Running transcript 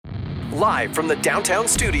live from the downtown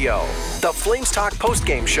studio. The Flames Talk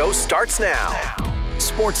Postgame show starts now.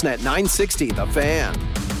 Sportsnet 960, The Fan.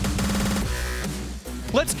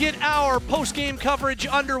 Let's get our post-game coverage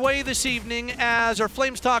underway this evening as our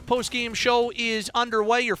Flames Talk post-game show is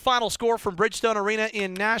underway. Your final score from Bridgestone Arena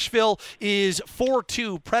in Nashville is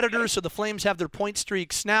 4-2 Predators, so the Flames have their point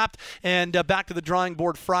streak snapped, and back to the drawing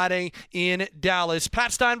board Friday in Dallas.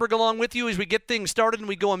 Pat Steinberg along with you as we get things started, and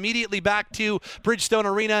we go immediately back to Bridgestone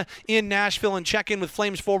Arena in Nashville and check in with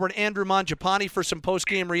Flames forward Andrew Mangiapane for some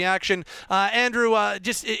post-game reaction. Andrew,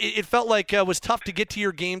 it felt like it was tough to get to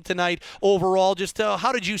your game tonight overall.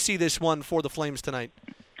 How did you see this one for the Flames tonight?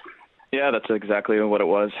 Yeah, that's exactly what it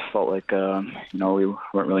was. Felt like, we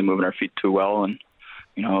weren't really moving our feet too well, and,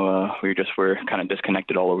 we were kind of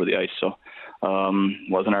disconnected all over the ice. So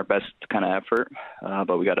wasn't our best kind of effort,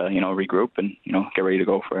 but we got to, regroup and, get ready to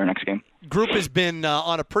go for our next game. Group has been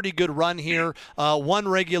on a pretty good run here. One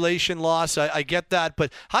regulation loss, I get that.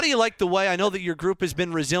 But how do you like the way, I know that your group has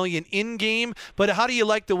been resilient in-game, but how do you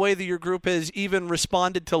like the way that your group has even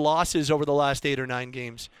responded to losses over the last 8 or 9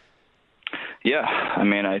 games? Yeah,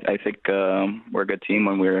 I think we're a good team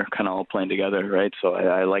when we're kind of all playing together, right? So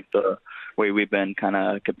I like the way we've been kind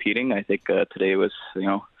of competing. I think today was,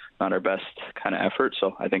 not our best kind of effort.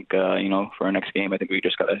 So I think, for our next game, I think we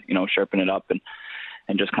just got to, sharpen it up and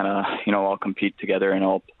just kind of, all compete together and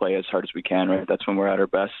all play as hard as we can, right? That's when we're at our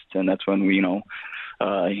best, and that's when we,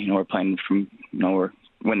 we're playing from, we're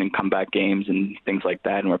winning comeback games and things like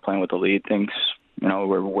that, and we're playing with the lead things.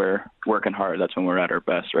 We're working hard. That's when we're at our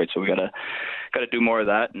best, right? So we gotta do more of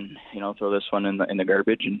that, and throw this one in the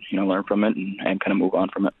garbage, and learn from it, and kind of move on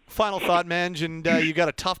from it. Final thought, Manj, and you got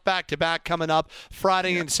a tough back-to-back coming up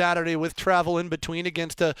Friday and Saturday with travel in between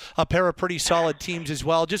against a pair of pretty solid teams as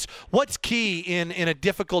well. Just what's key in a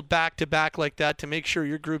difficult back-to-back like that to make sure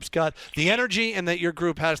your group's got the energy and that your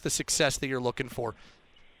group has the success that you're looking for?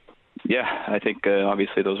 Yeah, I think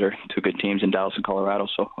obviously those are two good teams in Dallas and Colorado,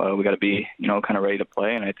 so we got to be kind of ready to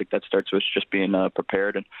play, and I think that starts with just being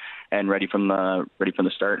prepared and ready from the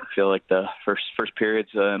start. I feel like the first periods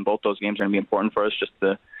in both those games are going to be important for us, just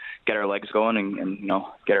to get our legs going and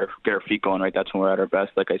get our feet going. Right, that's when we're at our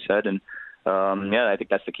best, like I said, and I think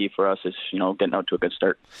that's the key for us is getting out to a good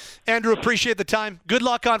start. Andrew, appreciate the time. Good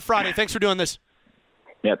luck on Friday. Thanks for doing this.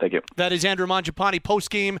 Yeah, thank you. That is Andrew Mangiapane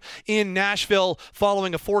post-game in Nashville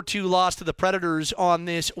following a 4-2 loss to the Predators on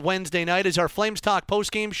this Wednesday night. As our Flames Talk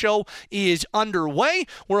post-game show is underway,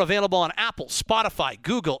 we're available on Apple, Spotify,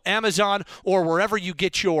 Google, Amazon, or wherever you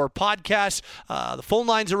get your podcasts. The phone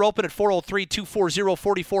lines are open at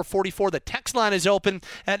 403-240-4444. The text line is open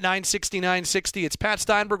at 960-960. It's Pat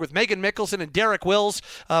Steinberg with Megan Mickelson and Derek Wills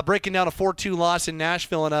breaking down a 4-2 loss in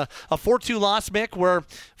Nashville. And a 4-2 loss, Mick, where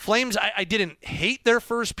Flames, I didn't hate their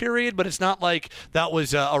first period, but it's not like that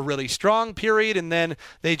was a really strong period. And then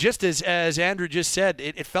they just, as Andrew just said,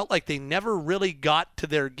 it felt like they never really got to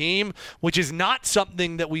their game, which is not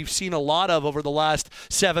something that we've seen a lot of over the last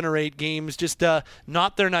 7 or 8 games. Just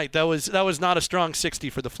not their night. That was not a strong 60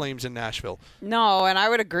 for the Flames in Nashville. No, and I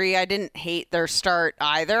would agree. I didn't hate their start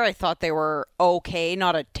either. I thought they were okay,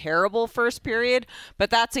 not a terrible first period, but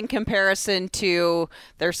that's in comparison to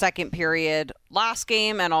their second period last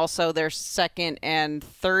game and also their second and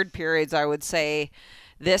third periods, I would say,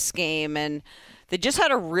 this game. And they just had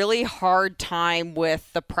a really hard time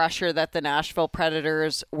with the pressure that the Nashville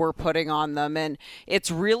Predators were putting on them. And it's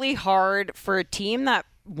really hard for a team that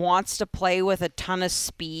wants to play with a ton of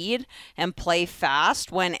speed and play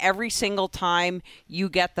fast when every single time you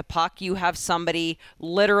get the puck, you have somebody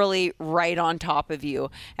literally right on top of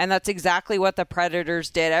you. And that's exactly what the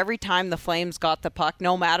Predators did. Every time the Flames got the puck,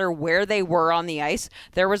 no matter where they were on the ice,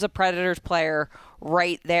 there was a Predators player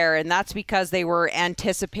right there, and that's because they were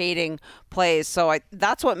anticipating plays. So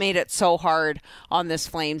that's what made it so hard on this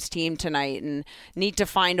Flames team tonight, and need to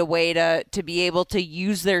find a way to be able to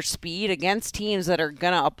use their speed against teams that are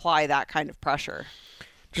going to apply that kind of pressure.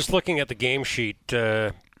 Just looking at the game sheet,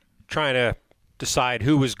 trying to decide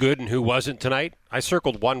who was good and who wasn't tonight, I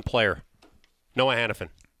circled one player, Noah Hannafin.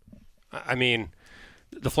 I mean,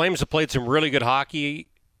 the Flames have played some really good hockey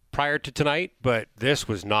prior to tonight, but this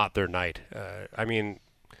was not their night.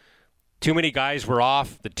 Too many guys were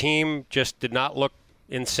off. The team just did not look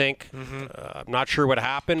in sync. I'm not sure what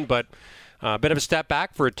happened, but a bit of a step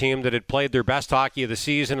back for a team that had played their best hockey of the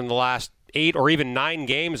season in the last 8 or even 9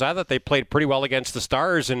 games. I thought they played pretty well against the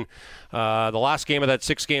Stars in the last game of that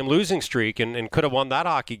 6-game losing streak and could have won that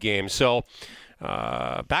hockey game. So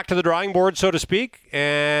back to the drawing board, so to speak.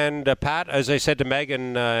 And Pat, as I said to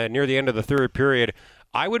Megan near the end of the third period,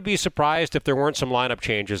 I would be surprised if there weren't some lineup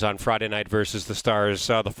changes on Friday night versus the Stars.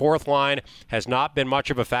 The fourth line has not been much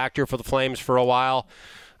of a factor for the Flames for a while.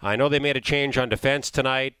 I know they made a change on defense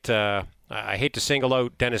tonight. I hate to single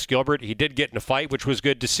out Dennis Gilbert. He did get in a fight, which was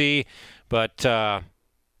good to see, but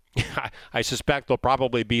I suspect there'll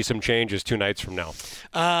probably be some changes 2 nights from now.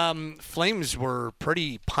 Flames were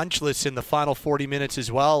pretty punchless in the final 40 minutes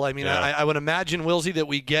as well. I mean, yeah. I would imagine, Wilsey, that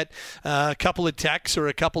we get a couple of texts or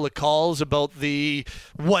a couple of calls about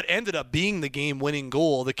what ended up being the game-winning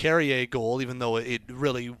goal, the Carrier goal, even though it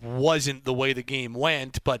really wasn't the way the game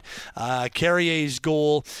went. But Carrier's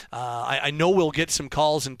goal, I know we'll get some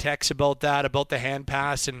calls and texts about that, about the hand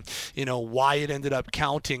pass and, why it ended up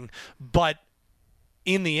counting. But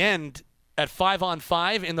in the end, at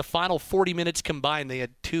 5-on-5, in the final 40 minutes combined, they had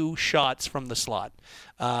 2 shots from the slot.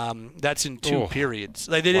 That's in 2 periods.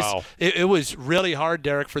 Wow. It was really hard,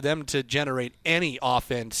 Derek, for them to generate any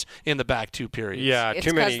offense in the back 2 periods. Yeah, it's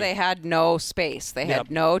too many. because they had no space. They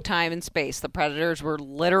had no time and space. The Predators were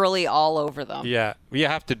literally all over them. Yeah, you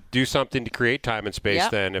have to do something to create time and space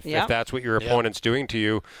then, if that's what your opponent's doing to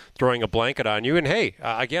you, throwing a blanket on you. And, hey,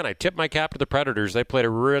 again, I tip my cap to the Predators. They played a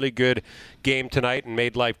really good game tonight and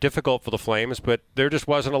made life difficult for the Flames, but there just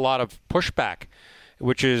wasn't a lot of pushback,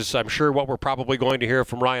 which is, I'm sure, what we're probably going to hear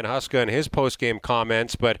from Ryan Huska in his post-game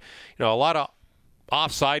comments. But, a lot of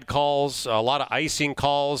offside calls, a lot of icing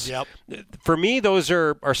calls. Yep. For me, those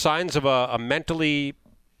are signs of a mentally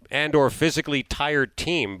and or physically tired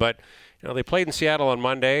team. But, they played in Seattle on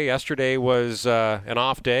Monday. Yesterday was an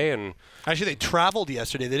off day. And actually, they traveled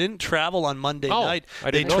yesterday. They didn't travel on Monday night.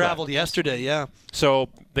 They traveled yesterday, yeah. So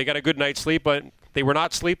they got a good night's sleep, but they were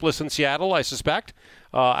not sleepless in Seattle, I suspect.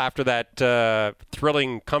 After that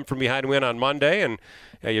thrilling come-from-behind win on Monday. And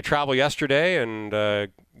you travel yesterday and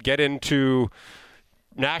get into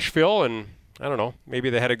Nashville, and I don't know, maybe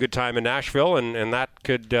they had a good time in Nashville, and that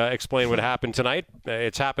could explain what happened tonight.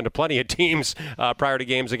 It's happened to plenty of teams prior to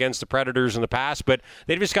games against the Predators in the past, but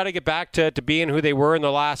they've just got to get back to being who they were in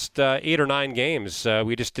the last 8 or 9 games.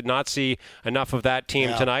 We just did not see enough of that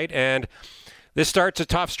team tonight, and this starts a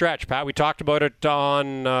tough stretch, Pat. We talked about it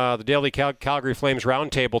on the Daily Calgary Flames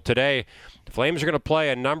Roundtable today. The Flames are going to play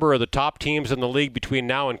a number of the top teams in the league between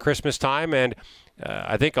now and Christmas time, and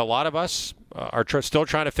I think a lot of us are still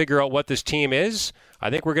trying to figure out what this team is. I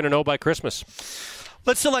think we're going to know by Christmas.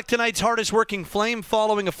 Let's select tonight's hardest working Flame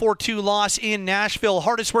following a 4-2 loss in Nashville.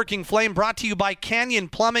 Hardest working Flame brought to you by Canyon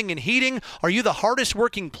Plumbing and Heating. Are you the hardest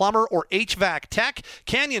working plumber or HVAC tech?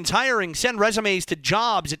 Canyon's hiring. Send resumes to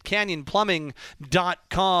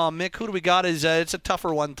jobs@canyonplumbing.com. Mick, who do we got as it's a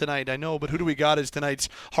tougher one tonight, I know, but who do we got as tonight's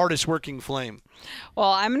hardest working Flame?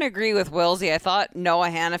 Well, I'm going to agree with Wilsey. I thought Noah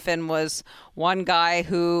Hannafin was one guy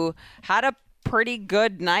who had a pretty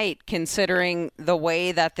good night considering the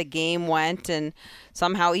way that the game went, and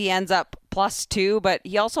somehow he ends up +2, but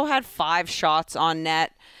he also had 5 shots on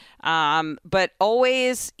net. But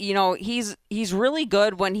always, he's really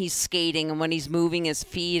good when he's skating and when he's moving his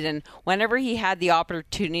feet, and whenever he had the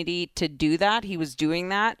opportunity to do that, he was doing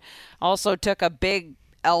that. Also took a big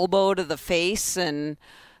elbow to the face and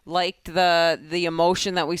liked the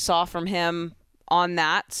emotion that we saw from him on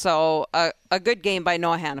that. So a good game by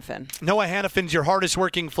Noah Hannafin. Noah Hannafin's your hardest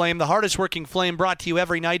working Flame. The hardest working Flame brought to you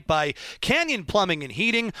every night by Canyon Plumbing and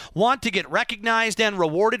Heating. Want to get recognized and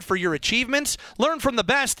rewarded for your achievements? Learn from the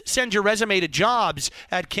best. Send your resume to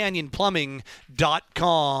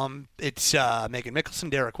jobs@canyonplumbing.com. It's Megan Mickelson,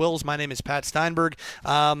 Derek Wills. My name is Pat Steinberg.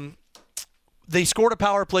 They scored a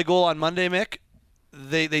power play goal on Monday, Mick.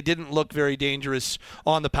 They didn't look very dangerous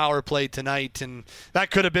on the power play tonight, and that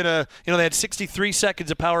could have been they had 63 seconds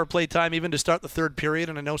of power play time even to start the third period,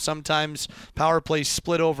 and I know sometimes power plays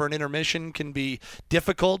split over an intermission can be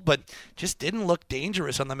difficult, but just didn't look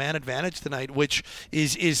dangerous on the man advantage tonight, which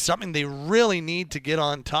is something they really need to get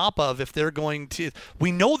on top of if they're going to.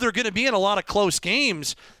 We know they're going to be in a lot of close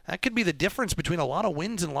games. That could be the difference between a lot of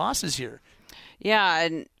wins and losses here. Yeah,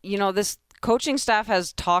 and this coaching staff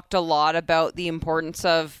has talked a lot about the importance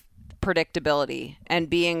of predictability and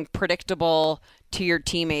being predictable to your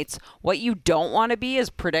teammates. What you don't want to be is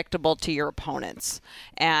predictable to your opponents.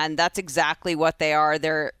 And that's exactly what they are.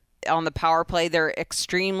 They're on the power play. They're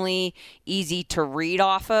extremely easy to read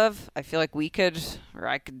off of. I feel like we could, or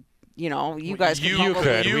I could, you guys could. You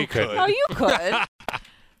could. We could. Oh, you could.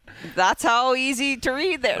 That's how easy to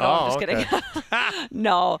read there. No, I'm just kidding.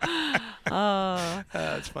 No.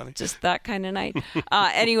 That's funny. Just that kind of night.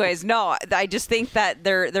 Anyways, no, I just think that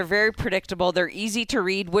they're very predictable. They're easy to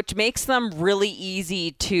read, which makes them really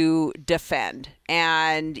easy to defend.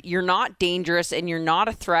 and you're not dangerous and you're not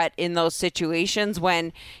a threat in those situations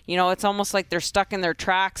when, it's almost like they're stuck in their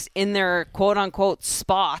tracks in their quote-unquote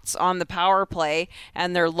spots on the power play,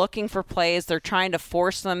 and they're looking for plays. They're trying to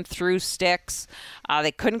force them through sticks.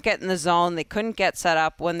 They couldn't get in the zone. They couldn't get set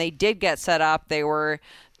up. When they did get set up, they were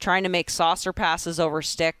trying to make saucer passes over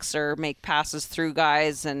sticks or make passes through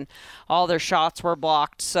guys, and all their shots were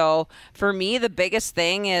blocked. So for me, the biggest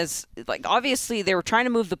thing is, obviously they were trying to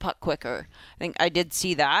move the puck quicker. I think I did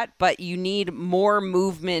see that, but you need more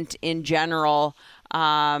movement in general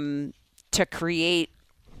to create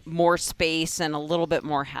more space and a little bit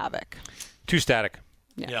more havoc. Too static.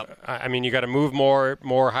 Yeah. Yep. I mean, you got to move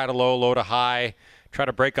more high to low, low to high. Try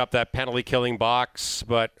to break up that penalty-killing box.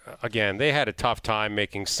 But, again, they had a tough time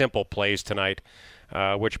making simple plays tonight,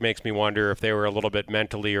 which makes me wonder if they were a little bit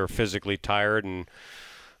mentally or physically tired. And,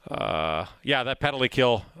 that penalty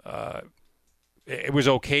kill, it was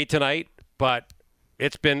okay tonight, but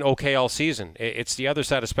it's been okay all season. It's the other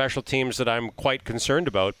side of special teams that I'm quite concerned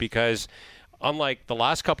about because – unlike the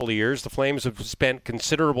last couple of years, the Flames have spent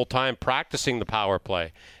considerable time practicing the power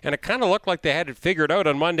play. And it kind of looked like they had it figured out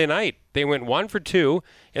on Monday night. They went 1 for 2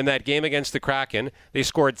 in that game against the Kraken. They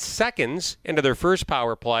scored seconds into their first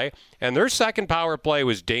power play, and their second power play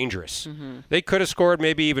was dangerous. Mm-hmm. They could have scored,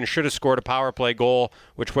 maybe even should have scored a power play goal,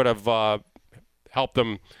 which would have helped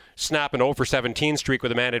them snap an 0 for 17 streak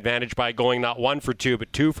with a man advantage by going not 1 for 2,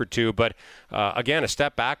 but 2 for 2. But, again, a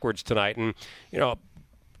step backwards tonight. And,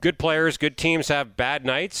 good players, good teams have bad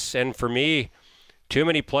nights, and for me, too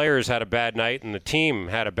many players had a bad night, and the team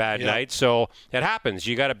had a bad night. So it happens.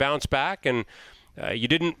 You got to bounce back, and you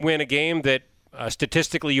didn't win a game that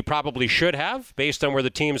statistically you probably should have, based on where the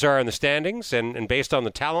teams are in the standings and based on the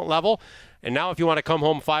talent level. And now, if you want to come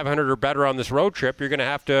home 500 or better on this road trip, you're going to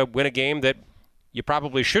have to win a game that you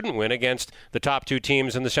probably shouldn't win against the top two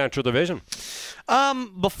teams in the Central Division.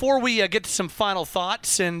 Before we get to some final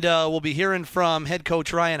thoughts, and we'll be hearing from head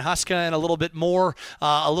coach Ryan Huska and a little bit more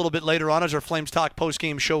a little bit later on as our Flames Talk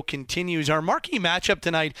postgame show continues. Our marquee matchup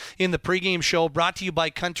tonight in the pregame show brought to you by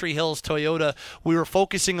Country Hills Toyota. We were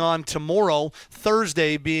focusing on tomorrow,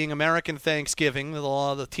 Thursday being American Thanksgiving.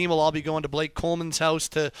 The team will all be going to Blake Coleman's house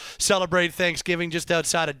to celebrate Thanksgiving just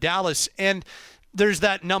outside of Dallas. And there's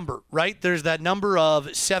that number, right? There's that number of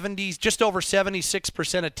 70s, just over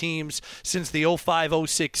 76% of teams since the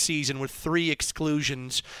 05-06 season with 3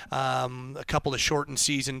 exclusions, a couple of shortened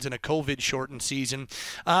seasons and a COVID-shortened season.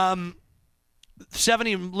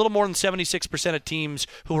 70, a little more than 76% of teams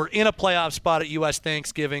who are in a playoff spot at U.S.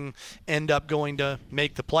 Thanksgiving end up going to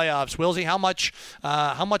make the playoffs. Wilsey, how much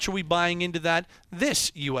are we buying into that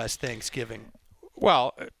this U.S. Thanksgiving?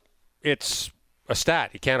 Well, it's a stat.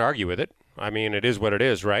 You can't argue with it. I mean, it is what it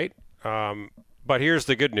is, right? But here's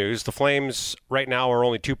the good news. The Flames right now are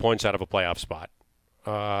only 2 points out of a playoff spot.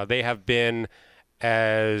 They have been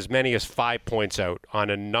as many as 5 points out on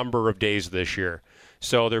a number of days this year.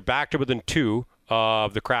 So they're back to within 2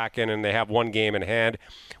 of the Kraken, and they have 1 game in hand.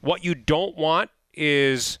 What you don't want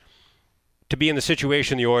is to be in the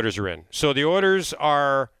situation the Oilers are in. So the Oilers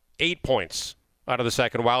are 8 points out of the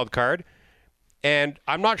second wild card, and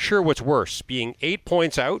I'm not sure what's worse, being 8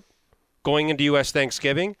 points out going into U.S.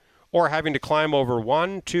 Thanksgiving, or having to climb over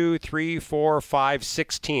 1, 2, 3, 4, 5,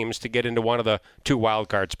 6 teams to get into one of the 2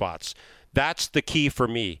 wildcard spots. That's the key for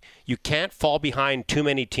me. You can't fall behind too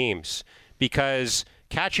many teams because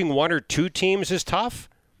catching 1 or 2 teams is tough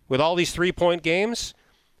with all these 3-point games.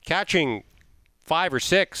 Catching 5 or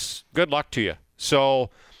 6, good luck to you.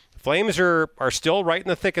 So Flames are still right in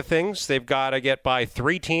the thick of things. They've got to get by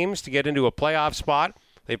 3 teams to get into a playoff spot.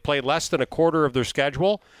 They've played less than a quarter of their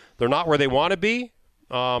schedule. They're not where they want to be,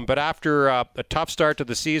 but after a tough start to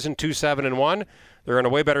the season, 2-7-1, they're in a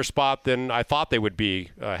way better spot than I thought they would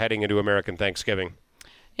be heading into American Thanksgiving.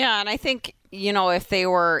 Yeah, and I think, if they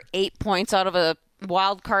were 8 points out of a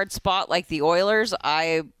wild card spot like the Oilers,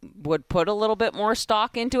 I would put a little bit more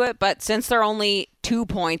stock into it. But since they're only 2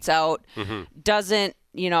 points out, doesn't,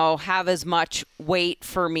 have as much weight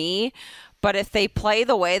for me. But if they play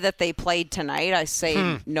the way that they played tonight, I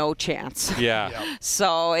say no chance. Yeah.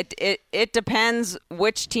 So it depends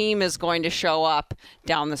which team is going to show up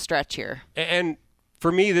down the stretch here. And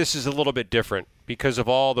for me, this is a little bit different because of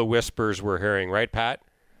all the whispers we're hearing, right, Pat?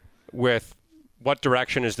 With what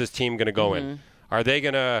direction is this team going to go in? Are they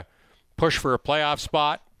going to push for a playoff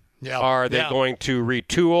spot? Yeah. Are they going to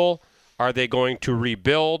retool? Are they going to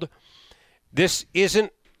rebuild? This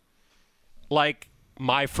isn't like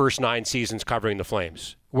my first 9 seasons covering the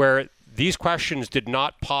Flames, where these questions did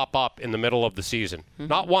not pop up in the middle of the season.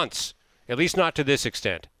 Not once, at least not to this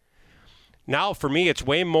extent. Now, for me, it's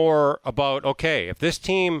way more about, okay, if this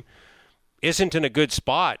team isn't in a good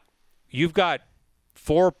spot. You've got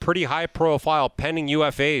 4 pretty high-profile pending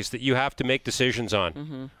UFAs that you have to make decisions on.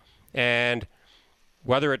 Mm-hmm. And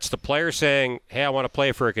whether it's the player saying, hey, I want to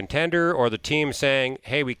play for a contender, or the team saying,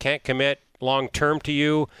 hey, we can't commit long-term to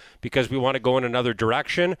you because we want to go in another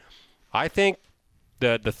direction, I think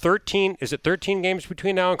the 13, is it 13 games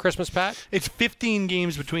between now and Christmas, Pat? It's 15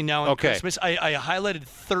 games between now and Christmas. I highlighted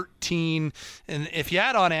 13, and if you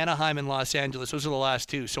add on Anaheim and Los Angeles, those are the last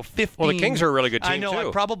 2. So 15. Well, the Kings are a really good team, I know, too.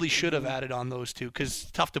 I probably should have added on those 2 because it's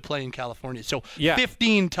tough to play in California. So yeah.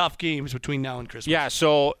 15 tough games between now and Christmas. Yeah,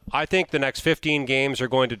 so I think the next 15 games are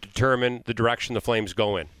going to determine the direction the Flames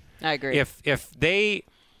go in. I agree. If they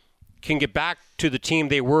can get back to the team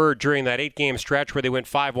they were during that 8-game stretch where they went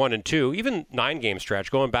 5-1-2, even 9-game stretch,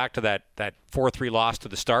 going back to that 4-3 loss to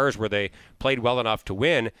the Stars where they played well enough to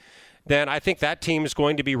win, then I think that team is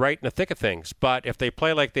going to be right in the thick of things. But if they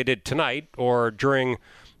play like they did tonight or during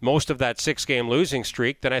most of that 6-game losing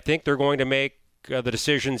streak, then I think they're going to make the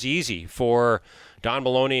decisions easy for Don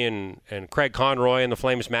Maloney and Craig Conroy and the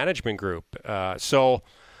Flames management group. So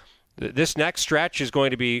this next stretch is going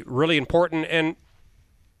to be really important. And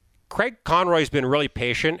Craig Conroy's been really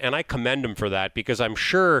patient, and I commend him for that because I'm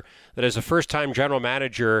sure that as a first-time general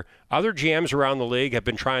manager, other GMs around the league have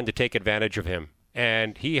been trying to take advantage of him,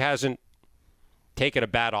 and he hasn't taken a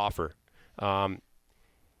bad offer. So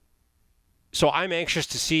I'm anxious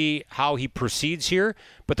to see how he proceeds here,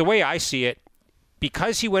 but the way I see it,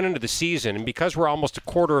 because he went into the season and because we're almost a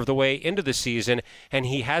quarter of the way into the season and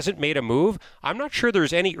he hasn't made a move, I'm not sure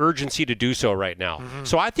there's any urgency to do so right now. Mm-hmm.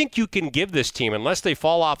 So I think you can give this team, unless they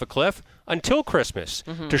fall off a cliff, until Christmas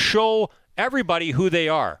to show everybody who they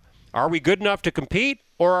are. Are we good enough to compete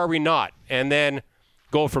or are we not? And then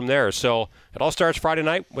go from there. So it all starts Friday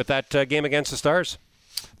night with that game against the Stars.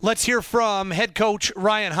 Let's hear from head coach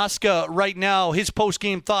Ryan Huska right now. His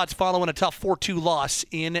post-game thoughts following a tough 4-2 loss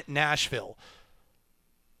in Nashville.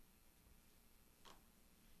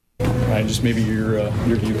 Ryan, just maybe your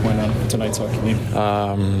viewpoint on tonight's hockey game.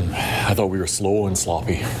 I thought we were slow and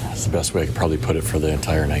sloppy. That's the best way I could probably put it for the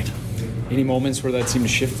entire night. Any moments where that seemed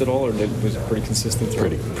to shift at all, or was it pretty consistent?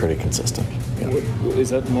 Pretty consistent. Yeah. Is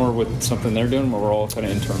that more with something they're doing, or we're all kind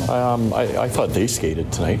of internal? I thought they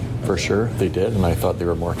skated tonight, for sure. They did, and I thought they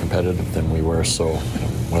were more competitive than we were. So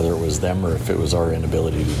whether it was them or if it was our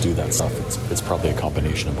inability to do that stuff, it's probably a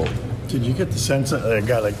combination of both. Did you get the sense that a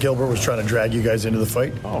guy like Gilbert was trying to drag you guys into the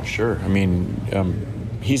fight? Oh, sure. I mean,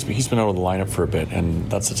 he's been out of the lineup for a bit,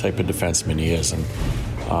 and that's the type of defenseman he is. And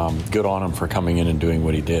good on him for coming in and doing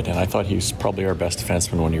what he did. And I thought he was probably our best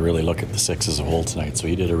defenseman when you really look at the 6 as a whole tonight. So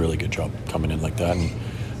he did a really good job coming in like that and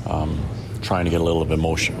trying to get a little bit of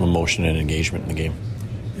emotion and engagement in the game.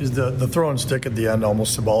 Is the throw and stick at the end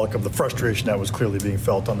almost symbolic of the frustration that was clearly being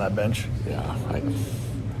felt on that bench? Yeah,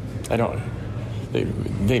 I don't.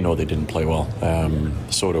 They know they didn't play well.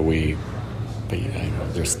 So do we. But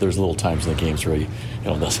there's little times in the games where you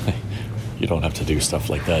don't have to do stuff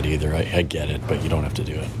like that either. I get it, but you don't have to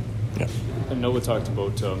do it. Yeah. I know we talked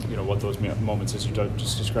about what those moments as you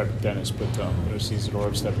just described with Dennis, but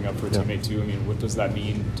Zadorov stepping up for a teammate too. I mean, what does that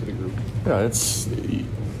mean to the group? Yeah,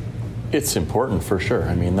 it's important for sure.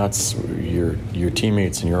 I mean, that's your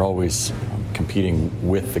teammates, and you're always competing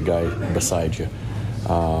with the guy beside you.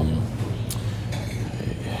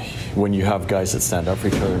 When you have guys that stand up for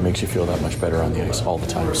each other, it makes you feel that much better on the ice all the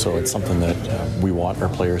time. So it's something that we want our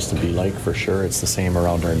players to be like, for sure. It's the same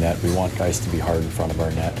around our net. We want guys to be hard in front of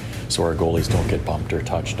our net so our goalies don't get bumped or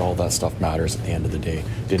touched. All that stuff matters at the end of the day.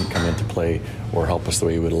 Didn't come into play or help us the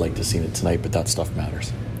way we would have liked to see it tonight, but that stuff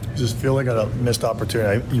matters. Does this feel like a missed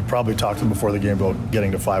opportunity? You probably talked to them before the game about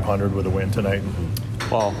getting to 500 with a win tonight.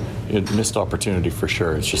 Well, missed opportunity for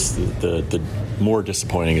sure. It's just the more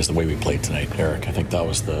disappointing is the way we played tonight, Eric. I think that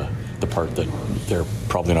was the part that they're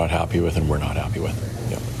probably not happy with and we're not happy with.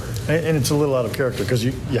 Yeah. And it's a little out of character because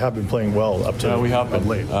you have been playing well up to we have been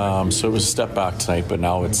late. So it was a step back tonight, but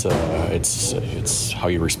now it's how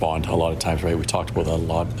you respond a lot of times, right? We talked about that a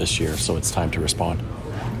lot this year, so it's time to respond.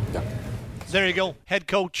 Yeah. There you go. Head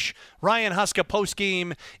coach Ryan Huska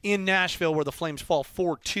post-game in Nashville where the Flames fall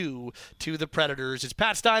 4-2 to the Predators. It's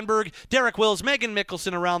Pat Steinberg, Derek Wills, Megan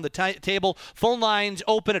Mickelson around the table. Phone lines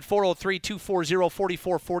open at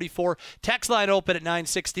 403-240-4444. Text line open at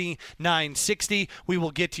 960-960. We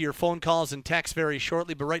will get to your phone calls and texts very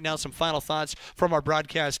shortly, but right now some final thoughts from our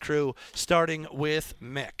broadcast crew, starting with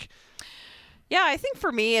Mick. Yeah, I think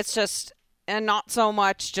for me it's just... and not so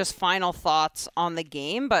much just final thoughts on the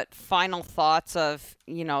game, but final thoughts of,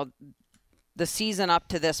 the season up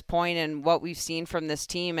to this point and what we've seen from this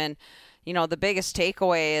team. And, the biggest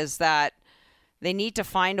takeaway is that they need to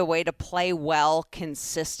find a way to play well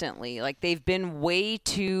consistently. Like, they've been way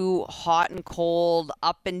too hot and cold,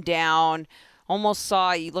 up and down. Almost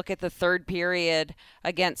saw, you look at the third period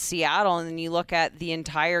against Seattle, and then you look at the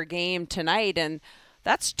entire game tonight, and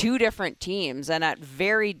that's two different teams and at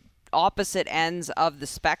very opposite ends of the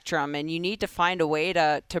spectrum. And you need to find a way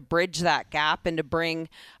to bridge that gap and to bring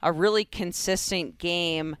a really consistent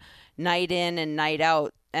game night in and night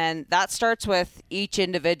out. And that starts with each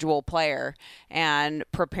individual player and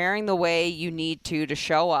preparing the way you need to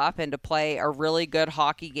show up and to play a really good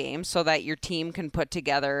hockey game so that your team can put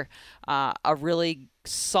together a really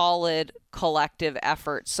solid collective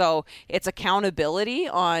effort. So it's accountability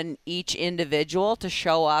on each individual to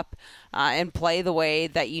show up and play the way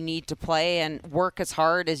that you need to play and work as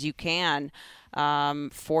hard as you can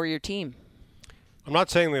for your team. I'm not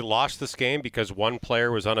saying they lost this game because one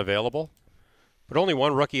player was unavailable. But only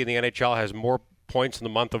one rookie in the NHL has more points in the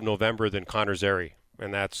month of November than Connor Zary,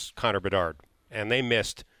 and that's Connor Bedard. And they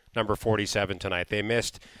missed number 47 tonight. They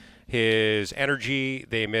missed his energy.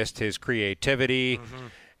 They missed his creativity.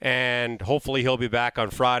 And hopefully he'll be back on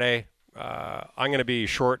Friday. I'm going to be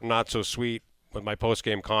short and not so sweet with my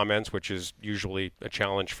post-game comments, which is usually a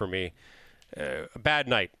challenge for me. A bad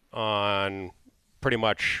night on pretty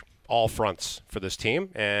much all fronts for this team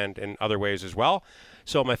and in other ways as well.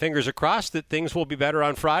 So my fingers are crossed that things will be better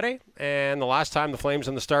on Friday. And the last time the Flames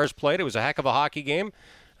and the Stars played, it was a heck of a hockey game.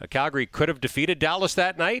 Calgary could have defeated Dallas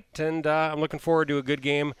that night, and I'm looking forward to a good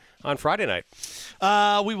game on Friday night.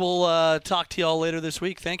 We will talk to you all later this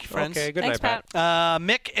week. Thank you, friends. Okay, good Thanks, night, Pat.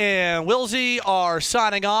 Mick and Wilsey are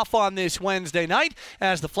signing off on this Wednesday night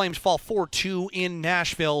as the Flames fall 4-2 in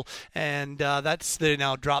Nashville, and they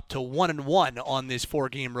now drop to 1-1 on this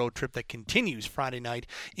 4-game road trip that continues Friday night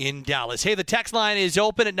in Dallas. Hey, the text line is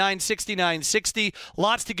open at 960-960.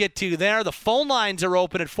 Lots to get to there. The phone lines are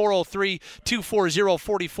open at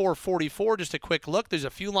 403-240-4444. Just a quick look. There's a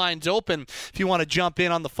few lines open if you want to jump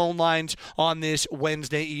in on the phone lines on this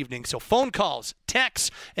Wednesday evening. So phone calls,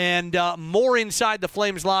 texts, and more inside the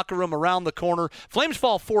Flames locker room around the corner. Flames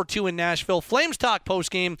fall 4-2 in Nashville. Flames Talk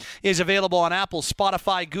postgame is available on Apple,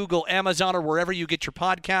 Spotify, Google, Amazon, or wherever you get your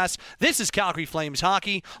podcasts. This is Calgary Flames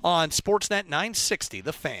Hockey on Sportsnet 960,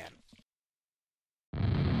 The Fan.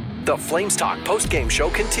 The Flames Talk postgame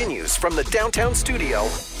show continues from the downtown studio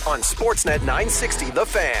on Sportsnet 960 The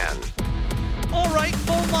Fan. All right,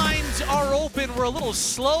 phone lines are open. We're a little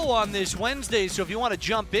slow on this Wednesday, so if you want to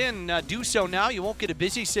jump in, do so now. You won't get a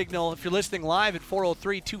busy signal if you're listening live at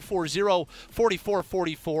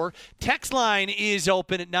 403-240-4444. Text line is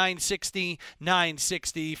open at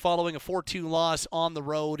 960-960 following a 4-2 loss on the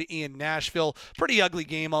road in Nashville. Pretty ugly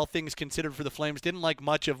game, all things considered, for the Flames. Didn't like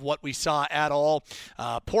much of what we saw at all.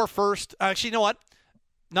 Poor first. Actually, you know what?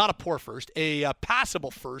 Not a poor first. A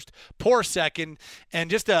passable first. Poor second. And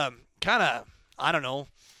just a kind of, I don't know,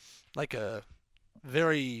 like a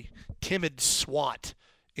very timid SWAT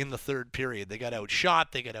in the third period. They got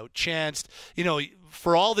outshot. They got outchanced. You know,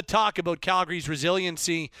 for all the talk about Calgary's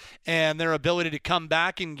resiliency and their ability to come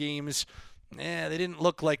back in games, they didn't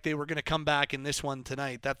look like they were going to come back in this one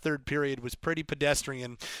tonight. That third period was pretty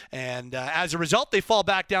pedestrian, and as a result, they fall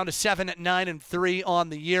back down to 7-9-3 on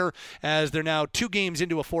the year, as they're now 2 games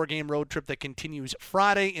into a 4-game road trip that continues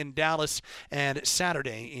Friday in Dallas and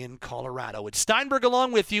Saturday in Colorado. It's Steinberg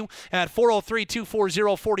along with you at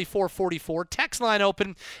 403-240-4444. Text line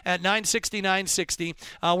open at 960-960.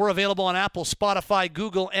 We're available on Apple, Spotify,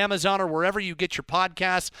 Google, Amazon, or wherever you get your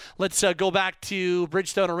podcasts. Let's go back to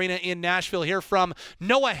Bridgestone Arena in Nashville. Hear from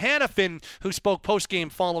Noah Hannafin, who spoke post-game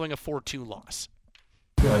following a 4-2 loss.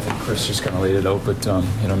 Yeah, I think Chris just kind of laid it out, but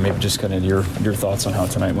maybe just kind of your thoughts on how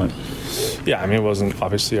tonight went. Yeah, I mean, it wasn't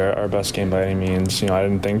obviously our best game by any means. I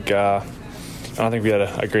didn't think I don't think we had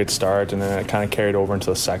a great start, and then it kind of carried over into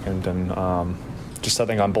the second. And just I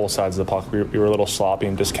think on both sides of the puck, we were a little sloppy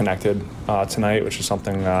and disconnected tonight, which is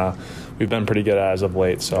something we've been pretty good at as of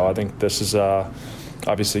late. So I think this is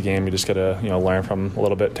obviously a game you just got to learn from a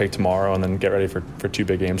little bit, take tomorrow, and then get ready for 2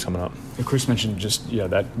 big games coming up. And Chris mentioned just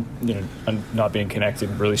that not being connected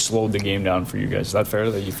really slowed the game down for you guys. Is that fair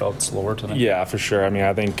that you felt slower tonight? Yeah, for sure. I mean,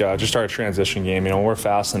 I think just our transition game. We're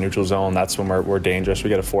fast in the neutral zone. That's when we're dangerous. We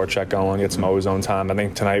get a forecheck going, get some O-zone time. I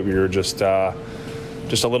think tonight we were just a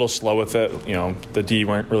little slow with it. The D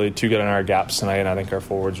weren't really too good on our gaps tonight, and I think our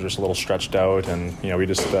forwards were just a little stretched out, and we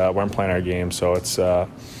just weren't playing our game. So it's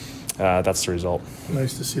that's the result.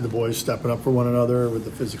 Nice to see the boys stepping up for one another with the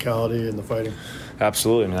physicality and the fighting.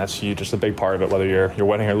 Absolutely. I mean, that's huge. Just a big part of it, whether you're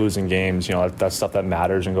winning or losing games. That's stuff that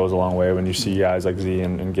matters and goes a long way when you see guys like Z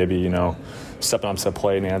and Gibby, stepping up to the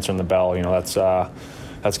plate and answering the bell.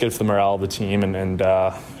 that's good for the morale of the team, and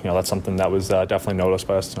that's something that was definitely noticed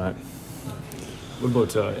by us tonight.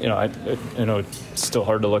 What about, I know it's still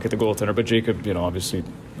hard to look at the goaltender, but Jacob, obviously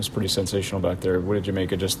was pretty sensational back there. What did you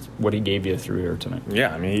make of just what he gave you through here tonight?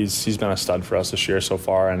 Yeah, I mean, he's been a stud for us this year so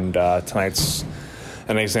far, and tonight's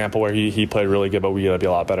an example where he played really good, but we got to be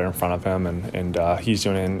a lot better in front of him, and he's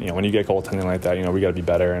doing it. When you get goaltending like that, we got to be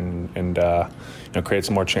better and create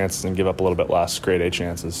some more chances and give up a little bit less grade A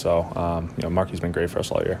chances. So, Marky's been great for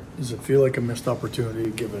us all year. Does it feel like a missed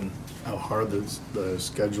opportunity given how hard the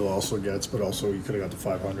schedule also gets, but also you could have got to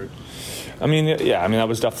 500? I mean, that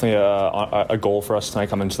was definitely a goal for us tonight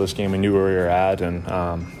coming into this game. We knew where we were at, and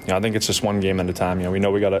I think it's just one game at a time. We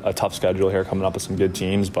know we got a tough schedule here coming up with some good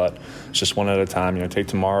teams, but it's just one at a time. Take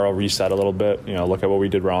tomorrow, reset a little bit, look at what we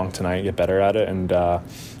did wrong tonight, get better at it, and go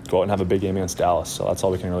out and have a big game against Dallas. So that's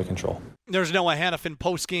all we can really control. There's Noah Hannafin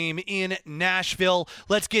postgame in Nashville.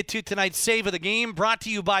 Let's get to tonight's save of the game, brought to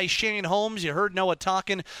you by Shane Holmes. You heard Noah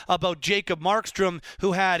talking about Jacob Markstrom,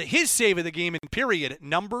 who had his save of the game in period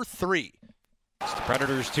number 3. It's the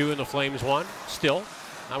Predators 2 and the Flames 1. Still,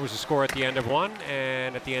 that was the score at the end of 1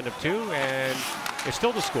 and at the end of 2, and it's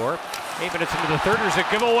still the score. 8 minutes into the third, there's a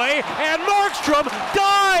giveaway, and Markstrom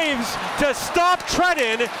dives to stop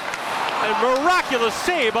Trennan. A miraculous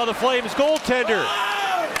save by the Flames goaltender.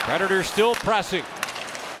 Predators still pressing.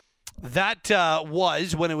 That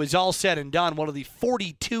was, when it was all said and done, one of the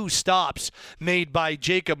 42 stops made by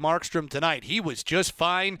Jacob Markstrom tonight. He was just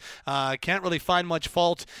fine. Can't really find much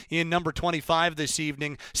fault in number 25 this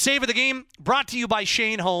evening. Save of the game brought to you by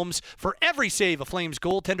Shane Holmes. For every save a Flames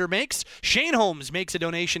goaltender makes, Shane Holmes makes a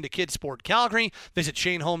donation to Kids Sport Calgary. Visit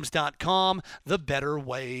shaneholmes.com, the better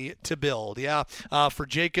way to build. Yeah, for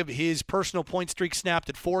Jacob, his personal point streak snapped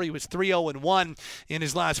at 4. He was 3-0-1 in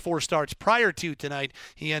his last 4 starts prior to tonight.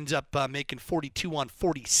 He ends up making 42 on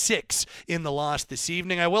 46 in the loss this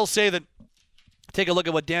evening. I will say that take a look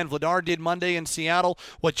at what Dan Vladar did Monday in Seattle,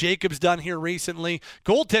 what Jacob's done here recently.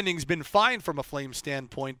 Goaltending's been fine from a Flames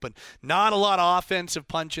standpoint, but not a lot of offensive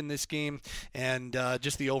punch in this game, and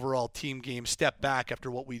just the overall team game step back after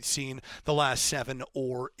what we've seen the last 7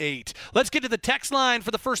 or 8. Let's get to the text line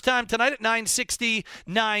for the first time tonight at 960.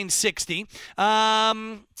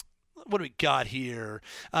 What do we got here?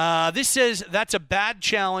 This says that's a bad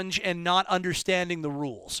challenge and not understanding the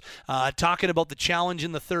rules. Talking about the challenge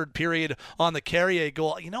in the third period on the Carrier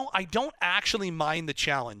goal. I don't actually mind the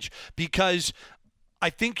challenge because I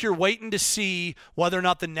think you're waiting to see whether or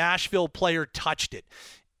not the Nashville player touched it.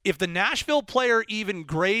 If the Nashville player even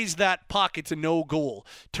grazed that puck, it's a no goal.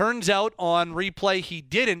 Turns out on replay he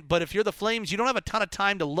didn't, but if you're the Flames, you don't have a ton of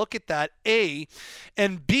time to look at that, A.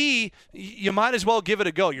 And B, you might as well give it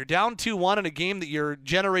a go. You're down 2-1 in a game that you're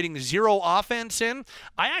generating 0 offense in.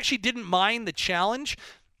 I actually didn't mind the challenge.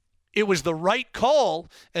 It was the right call.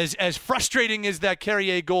 As frustrating as that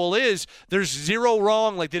Carrier goal is, there's 0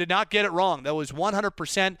 wrong. They did not get it wrong. That was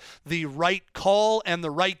 100% the right call and the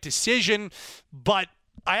right decision, but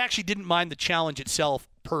I actually didn't mind the challenge itself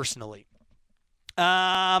personally.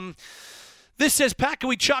 This says, Pat, can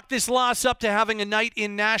we chalk this loss up to having a night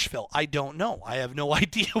in Nashville? I don't know. I have no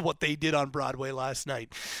idea what they did on Broadway last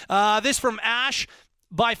night. This from Ash.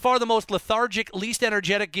 By far the most lethargic, least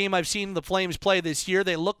energetic game I've seen the Flames play this year.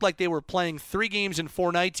 They looked like they were playing 3 games in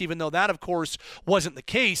 4 nights, even though that, of course, wasn't the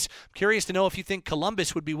case. I'm curious to know if you think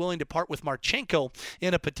Columbus would be willing to part with Marchenko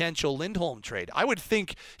in a potential Lindholm trade. I would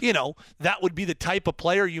think, that would be the type of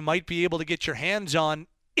player you might be able to get your hands on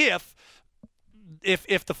if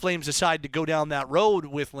the Flames decide to go down that road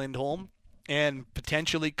with Lindholm. And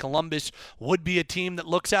potentially Columbus would be a team that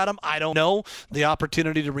looks at him. I don't know. The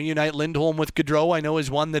opportunity to reunite Lindholm with Gaudreau, I know,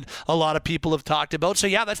 is one that a lot of people have talked about. So,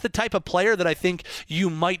 yeah, that's the type of player that I think you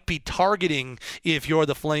might be targeting if you're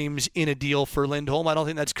the Flames in a deal for Lindholm. I don't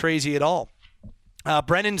think that's crazy at all.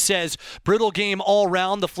 Brennan says, brutal game all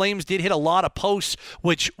round. The Flames did hit a lot of posts,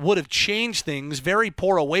 which would have changed things. Very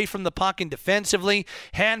poor away from the puck and defensively.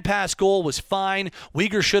 Hand pass goal was fine.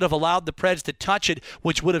 Weegar should have allowed the Preds to touch it,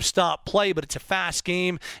 which would have stopped play, but it's a fast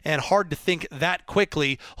game and hard to think that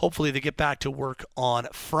quickly. Hopefully they get back to work on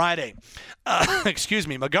Friday. Excuse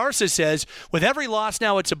me. Magarsa says, with every loss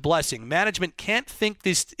now, it's a blessing. Management can't think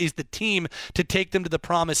this is the team to take them to the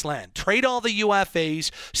promised land. Trade all the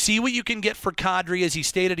UFAs. See what you can get for Kadri. As he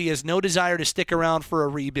stated, he has no desire to stick around for a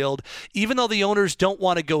rebuild. Even though the owners don't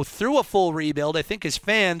want to go through a full rebuild, I think as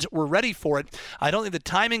fans, we're ready for it. I don't think the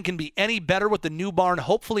timing can be any better with the new barn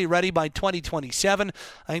hopefully ready by 2027.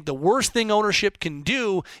 I think the worst thing ownership can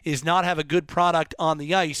do is not have a good product on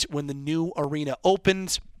the ice when the new arena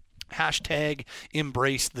opens.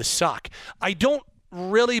 #embrace the suck. I don't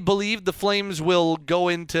really believe the Flames will go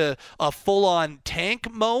into a full-on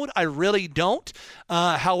tank mode. I really don't.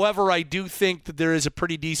 However, I do think that there is a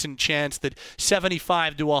pretty decent chance that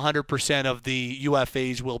 75 to 100% of the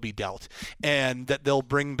UFAs will be dealt, and that they'll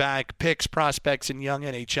bring back picks, prospects, and young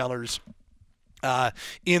NHLers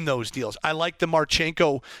in those deals. I like the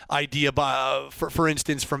Marchenko idea, for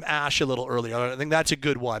instance, from Ash a little earlier. I think that's a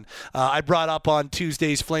good one. I brought up on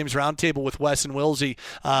Tuesday's Flames Roundtable with Wes and Wilsey,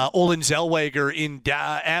 Olin Zellweger in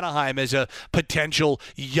Anaheim as a potential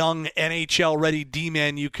young NHL-ready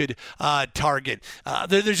D-man you could target.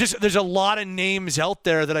 There's a lot of names out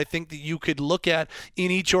there that I think that you could look at in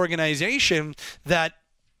each organization that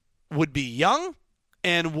would be young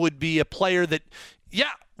and would be a player that,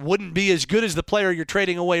 wouldn't be as good as the player you're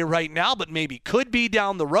trading away right now, but maybe could be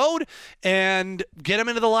down the road, and get him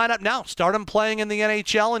into the lineup now. Start him playing in the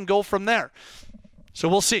NHL and go from there. So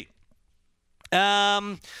we'll see.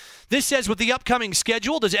 This says, with the upcoming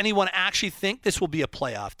schedule, does anyone actually think this will be a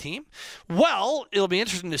playoff team? Well, it'll be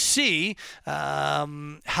interesting to see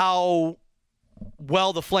how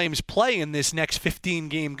well the Flames play in this next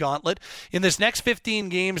 15-game gauntlet. In this next 15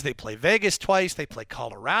 games, they play Vegas twice, they play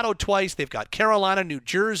Colorado twice, they've got Carolina, New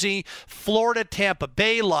Jersey, Florida, Tampa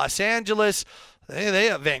Bay, Los Angeles. They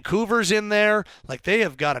have Vancouver's in there. Like, they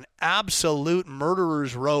have got an absolute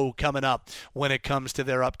murderer's row coming up when it comes to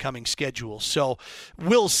their upcoming schedule. So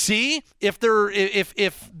we'll see if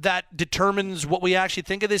that determines what we actually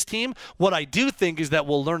think of this team. What I do think is that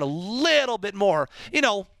we'll learn a little bit more.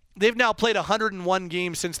 They've now played 101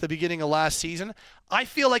 games since the beginning of last season. I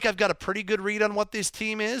feel like I've got a pretty good read on what this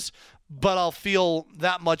team is, but I'll feel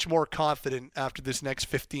that much more confident after this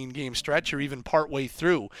next 15-game stretch, or even partway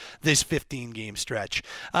through this 15-game stretch.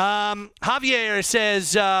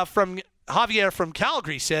 Javier from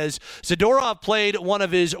Calgary says, Zadorov played one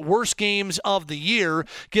of his worst games of the year,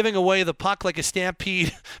 giving away the puck like a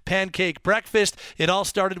Stampede pancake breakfast. It all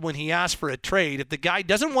started when he asked for a trade. If the guy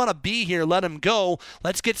doesn't want to be here, let him go.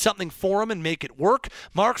 Let's get something for him and make it work.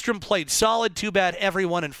 Markstrom played solid. Too bad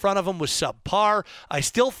everyone in front of him was subpar. I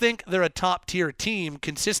still think they're a top-tier team.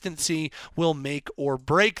 Consistency will make or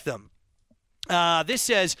break them. This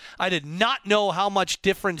says, I did not know how much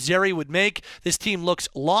difference Zeri would make. This team looks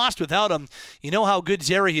lost without him. You know how good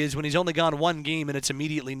Zeri is when he's only gone one game, and it's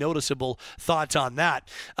immediately noticeable. Thoughts on that?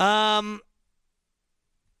 I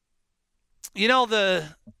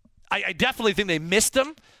definitely think they missed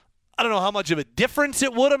him. I don't know how much of a difference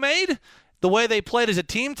it would have made, the way they played as a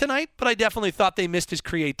team tonight, but I definitely thought they missed his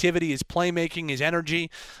creativity, his playmaking, his energy.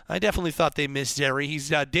 I definitely thought they missed Zeri. He's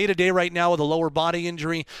day-to-day right now with a lower body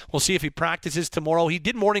injury. We'll see if he practices tomorrow. He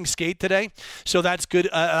did morning skate today, so that's good.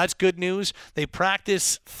 That's good news. They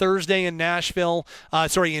practice Thursday in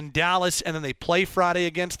in Dallas, and then they play Friday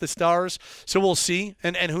against the Stars. So we'll see,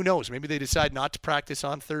 and who knows? Maybe they decide not to practice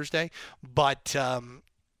on Thursday, but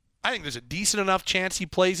I think there's a decent enough chance he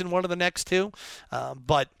plays in one of the next two.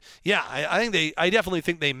 But yeah, I definitely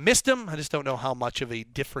think they missed him. I just don't know how much of a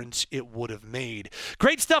difference it would have made.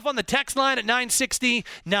 Great stuff on the text line at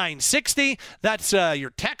 960-960. That's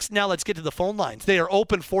your text. Now let's get to the phone lines. They are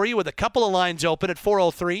open for you with a couple of lines open at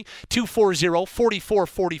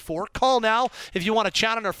 403-240-4444. Call now if you want to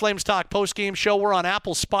chat on our Flames Talk postgame show. We're on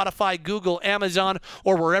Apple, Spotify, Google, Amazon,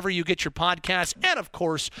 or wherever you get your podcasts. And, of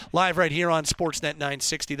course, live right here on Sportsnet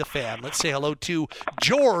 960, The Fan. Let's say hello to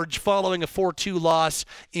George following a 4-2 loss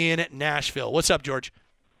in Nashville. What's up, George?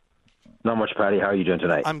 Not much, Patty. How are you doing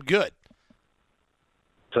tonight? I'm good.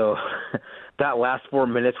 So that last 4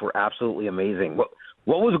 minutes were absolutely amazing. What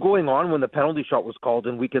was going on when the penalty shot was called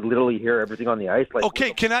and we could literally hear everything on the ice?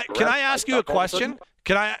 Okay, can I ask you a question?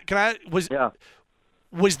 Was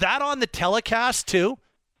that on the telecast too?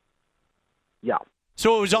 Yeah.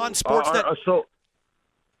 So it was on Sportsnet.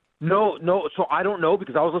 No. So I don't know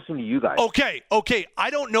because I was listening to you guys. Okay.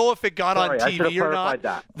 I don't know if it got on TV or not.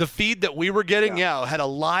 That. The feed that we were getting, had a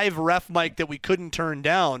live ref mic that we couldn't turn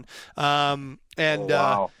down. Wow.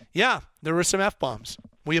 There were some F-bombs.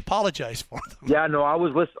 We apologize for them. Yeah, no, I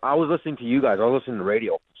was listening to you guys. I was listening to the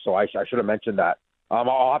radio, so I should have mentioned that.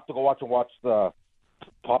 I'll have to go watch the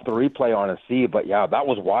replay on and see. But yeah, that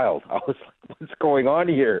was wild. I was like, what's going on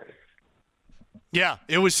here? Yeah,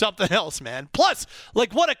 it was something else, man. Plus,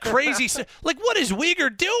 what a crazy... what is Weegar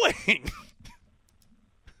doing?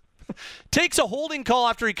 Takes a holding call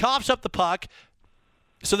after he coughs up the puck.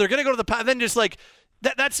 So they're going to go to the puck. Then just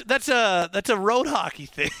that's a road hockey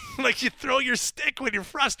thing. You throw your stick when you're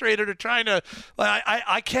frustrated or trying to...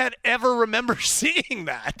 I can't ever remember seeing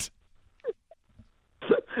that.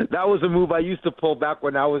 That was a move I used to pull back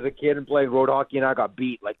when I was a kid and playing road hockey, and I got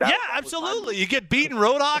beat like that. Yeah, absolutely. You get beat in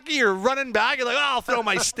road hockey or running back, you're like, I'll throw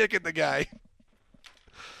my stick at the guy.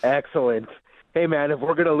 Excellent. Hey, man, if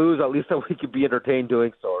we're going to lose, at least we could be entertained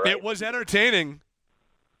doing so, right? It was entertaining.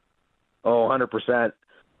 Oh, 100%.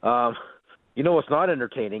 You know what's not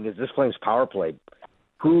entertaining is this Flames power play.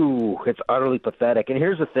 Ooh, it's utterly pathetic. And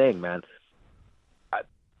here's the thing, man.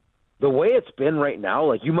 The way it's been right now,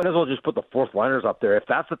 like, you might as well just put the fourth liners up there if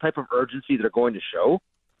that's the type of urgency they're going to show.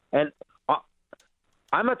 And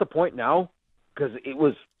I'm at the point now, because it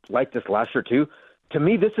was like this last year too, to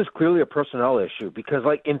me this is clearly a personnel issue because,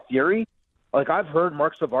 like, in theory, like, I've heard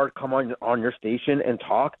Mark Savard come on your station and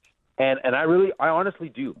talk, and I honestly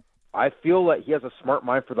do. I feel like he has a smart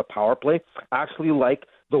mind for the power play. I actually like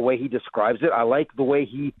the way he describes it. I like the way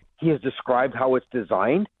he has described how it's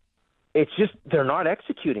designed. It's just they're not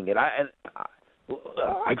executing it. I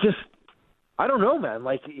don't know, man.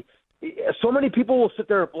 Like, so many people will sit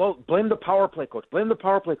there, blame the power play coach,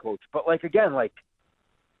 But, like, again, like,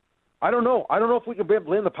 I don't know. I don't know if we can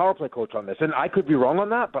blame the power play coach on this. And I could be wrong on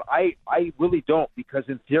that, but I really don't, because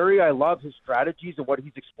in theory I love his strategies and what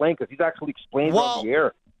he's explained, because he's actually explained on the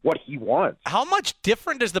air what he wants. How much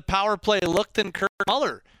different does the power play look than Kirk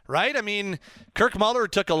Muller, right? I mean, Kirk Muller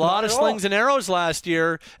took a lot of slings and arrows last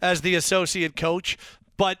year as the associate coach,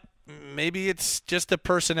 but maybe it's just a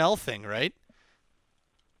personnel thing, right?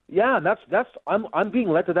 Yeah, that's I'm being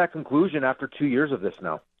led to that conclusion after 2 years of this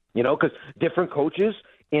now. You know, because different coaches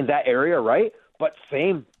in that area, right? But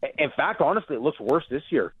same. In fact, honestly, it looks worse this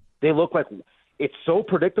year. They look like it's so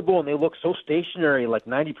predictable, and they look so stationary, like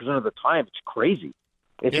 90% of the time. It's crazy.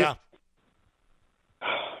 It's yeah.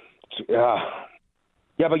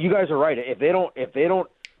 Yeah, but you guys are right. If they don't,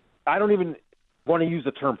 I don't even want to use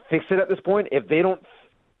the term fix it at this point. If they don't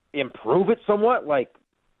improve it somewhat, like,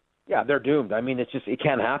 yeah, they're doomed. I mean, it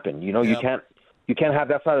can't happen. You know, you can't have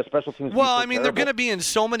that side of special teams. Well, I mean, they're going to be in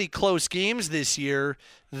so many close games this year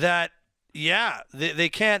that, yeah, they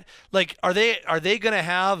can't. Like, are they going to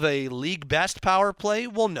have a league best power play?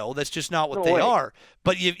 Well, no, that's just not what they are.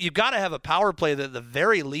 But you've got to have a power play that at the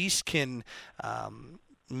very least can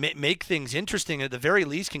make things interesting. At the very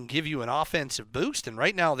least, can give you an offensive boost. And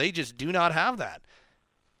right now, they just do not have that.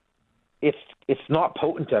 It's not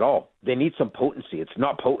potent at all. They need some potency. It's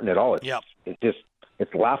not potent at all.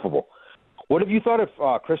 It's laughable. What have you thought of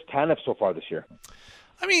Chris Tanev so far this year?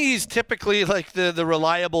 I mean, he's typically like the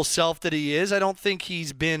reliable self that he is. I don't think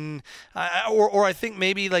he's been, or I think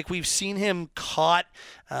maybe like we've seen him caught.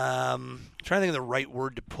 I'm trying to think of the right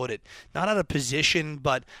word to put it. Not out of position,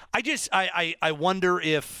 but I wonder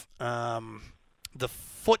if the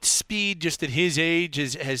foot speed just at his age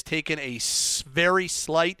has taken a very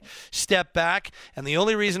slight step back. And the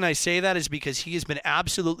only reason I say that is because he has been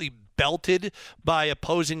absolutely belted by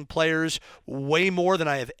opposing players way more than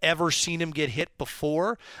I have ever seen him get hit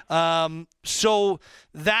before. So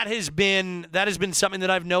that has been something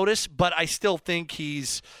that I've noticed, but I still think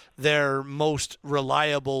he's their most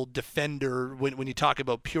reliable defender when you talk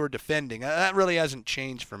about pure defending. That really hasn't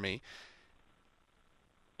changed for me.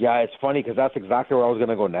 Yeah, it's funny because that's exactly where I was going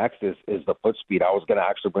to go next is the foot speed. I was going to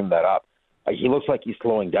actually bring that up. He looks like he's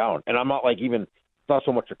slowing down. And I'm not like even, it's not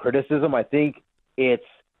so much a criticism. I think it's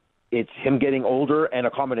him getting older and a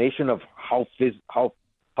combination of how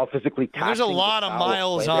physically taxing. There's a lot of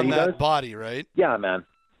miles on that body, right? Yeah, man.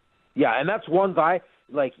 Yeah, and that's one guy,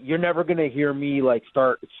 like, you're never going to hear me, like,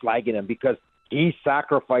 start slagging him because he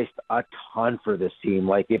sacrificed a ton for this team.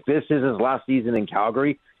 Like, if this is his last season in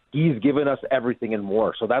Calgary, he's given us everything and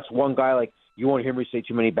more. So that's one guy, like, you won't hear me say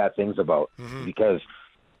too many bad things about because,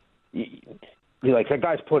 like, that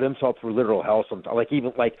guy's put himself through literal hell sometimes. Like,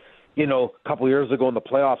 even, like, you know, a couple of years ago in the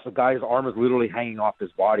playoffs, the guy's arm is literally hanging off his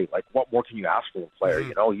body. Like, what more can you ask for a player?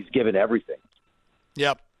 You know, he's given everything.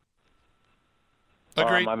 Yep.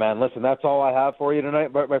 Agreed. My man, listen, that's all I have for you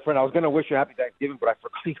tonight. But my friend, I was going to wish you a happy Thanksgiving, but I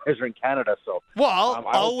forgot you guys are in Canada. So, well,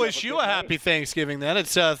 I'll wish you a happy Thanksgiving then.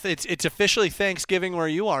 It's officially Thanksgiving where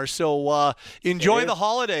you are. So enjoy the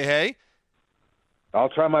holiday, hey? I'll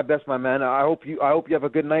try my best, my man. I hope you have a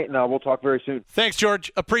good night, and we'll talk very soon. Thanks, George.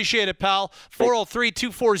 Appreciate it, pal.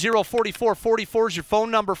 403-240-4444 is your phone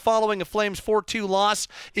number following a Flames 4-2 loss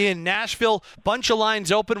in Nashville. Bunch of lines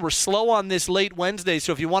open. We're slow on this late Wednesday,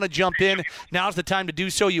 so if you want to jump in, now's the time to do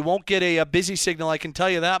so. You won't get a busy signal, I can tell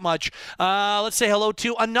you that much. Let's say hello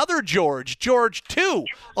to another George. George 2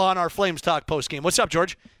 on our Flames Talk postgame. What's up,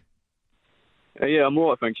 George? Yeah, I'm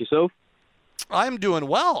all right, thanks. Yourself? I'm doing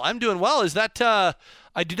well. Is that I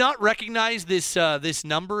do not recognize this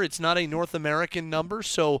number. It's not a North American number.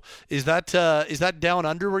 So is that down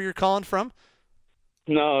under where you're calling from?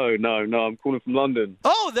 No. I'm calling from London.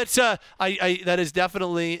 Oh, that's that is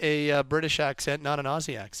definitely a British accent, not an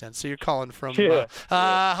Aussie accent. So you're calling from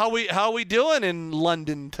how we doing in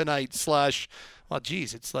London tonight / well,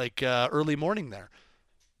 geez, it's like early morning there.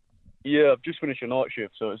 Yeah, I've just finished a night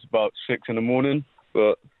shift, so it's about 6 in the morning.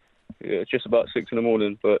 But yeah, it's just about 6 in the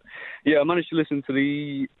morning. But yeah, I managed to listen to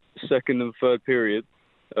the second and third period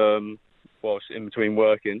whilst in between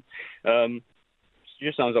working. It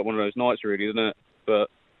just sounds like one of those nights, really, doesn't it? But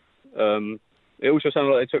it also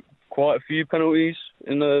sounded like they took quite a few penalties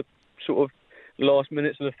in the sort of last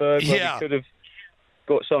minutes of the third. Yeah. They could have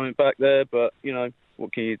got something back there, but, you know,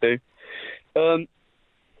 what can you do? I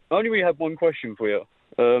only really had one question for you,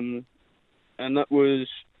 and that was,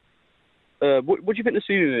 what do you think the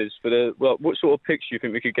ceiling is for what sort of picks do you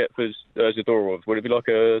think we could get for Zadorov? Would it be like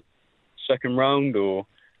a second round, or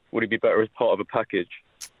would it be better as part of a package?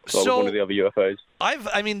 Like one of the other UFAs.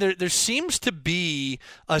 There seems to be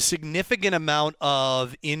a significant amount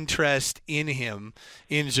of interest in him,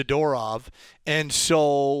 in Zadorov, and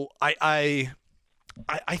so I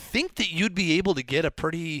think that you'd be able to get a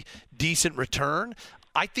pretty decent return.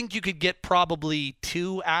 I think you could get probably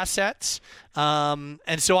 2 assets. And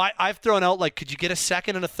so I've thrown out, like, could you get a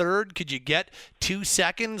second and a third? Could you get 2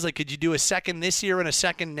 seconds? Like, could you do a second this year and a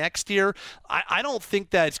second next year? I don't think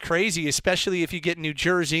that's crazy, especially if you get New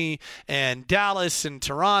Jersey and Dallas and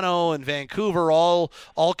Toronto and Vancouver all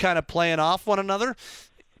kind of playing off one another.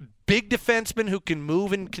 Big defensemen who can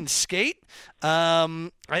move and can skate. I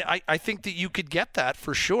think that you could get that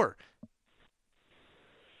for sure.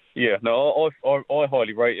 Yeah, no, I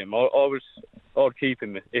highly rate him. I'd keep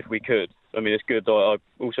him if we could. I mean, it's good. I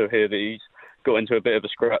also hear that he's got into a bit of a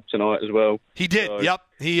scrap tonight as well. He did. So, yep,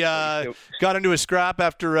 he got into a scrap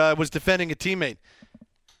after was defending a teammate.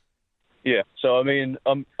 Yeah, so I mean,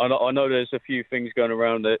 I know there's a few things going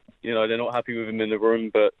around that, you know, they're not happy with him in the room,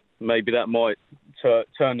 but maybe that might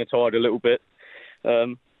turn the tide a little bit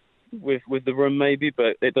with the room, maybe.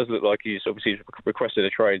 But it does look like he's obviously requested a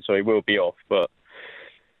trade, so he will be off. But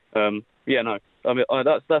yeah, no. I mean,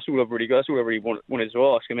 that's all I've really got. That's all I really wanted to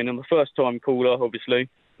ask. I mean, I'm a first-time caller, obviously,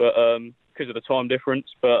 but because of the time difference.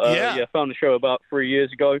 But yeah, found the show about 3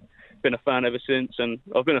 years ago. Been a fan ever since, and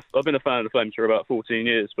I've been a fan of the Flames for about 14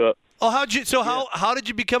 years. But how did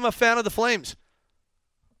you become a fan of the Flames?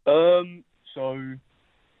 So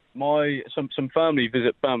some family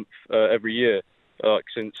visit Banff every year, like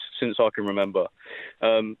since I can remember,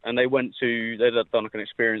 and they'd done like an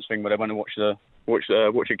experience thing where they went and watch a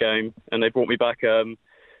game, and they brought me back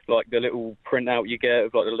like the little printout you get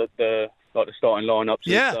of like the starting lineups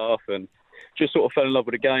and stuff, and just sort of fell in love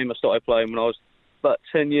with the game. I started playing when I was about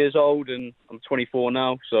 10 years old, and I'm 24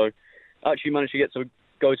 now, so I actually managed to get to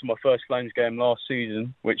go to my first Flames game last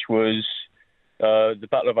season, which was the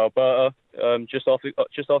Battle of Alberta, just after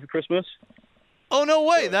Christmas. Oh, no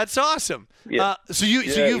way! That's awesome. Yeah.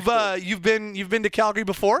 You've been to Calgary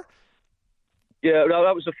before? Yeah,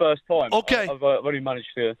 that was the first time. Okay. I've only managed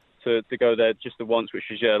to go there just the once,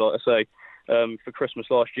 which is, like I say, for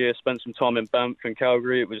Christmas last year. Spent some time in Banff and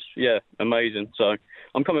Calgary. It was, amazing. So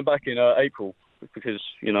I'm coming back in April because,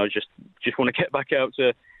 you know, just want to get back out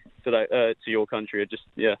to your country. I just,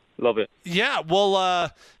 love it. Yeah,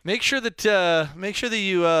 well, make sure that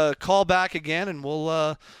you call back again, and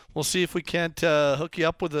we'll see if we can't hook you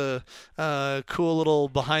up with a cool little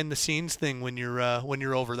behind the scenes thing when you're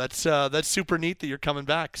over. That's super neat that you're coming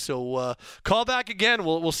back. So call back again.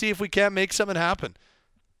 We'll see if we can't make something happen.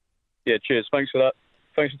 Yeah, cheers. Thanks for that.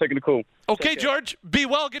 Thanks for taking the call. Okay, George. Be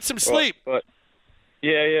well. Get some sleep. Right.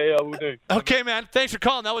 Yeah, I will do. Okay, man. Thanks for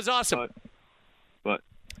calling. That was awesome. Bye.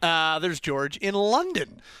 There's George in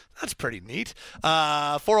London. That's pretty neat.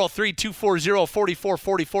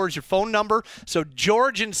 403-240-4444 is your phone number. So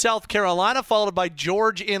George in South Carolina, followed by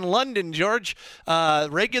George in London. George,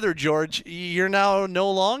 regular George, you're now no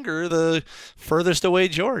longer the furthest away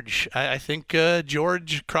George. I think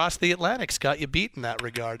George crossed the Atlantic's got you beat in that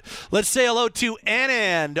regard. Let's say hello to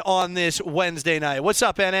Anand on this Wednesday night. What's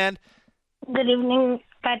up, Anand? Good evening,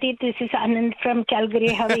 Patty. This is Anand from Calgary.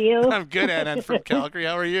 How are you? I'm good, Anand from Calgary.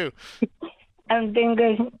 How are you? I'm doing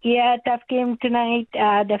good. Yeah, tough game tonight,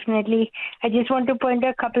 definitely. I just want to point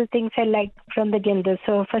out a couple of things I liked from the game.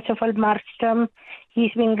 So first of all, Markstrom,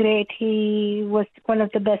 he's been great. He was one of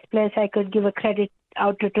the best players I could give a credit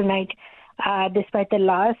out to tonight, despite the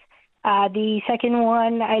loss. The second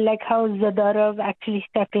one, I like how Zadorov actually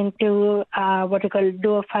stepped into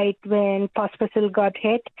do a fight when Pospisil got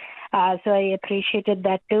hit. So I appreciated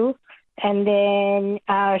that too. And then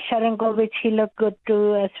Sharangovich, he looked good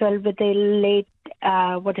too as well with the late,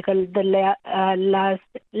 last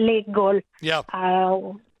late goal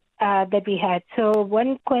that we had. So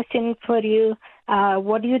one question for you,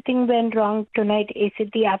 What do you think went wrong tonight? Is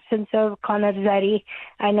it the absence of Connor Zary?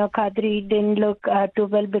 I know Kadri didn't look too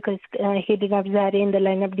well because he didn't have Zary in the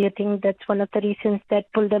lineup. Do you think that's one of the reasons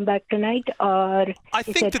that pulled them back tonight, or I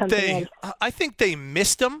think they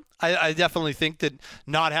missed him. I definitely think that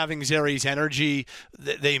not having Zary's energy,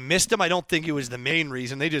 they missed him. I don't think it was the main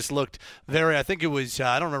reason. They just looked I think it was,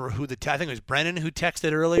 I don't remember who I think it was Brennan who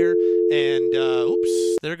texted earlier. And,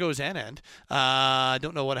 oops, there goes Anand. I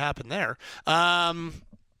don't know what happened there. Anand,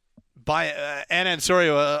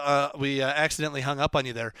 sorry, we accidentally hung up on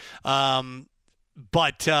you there.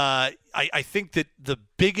 But I think that the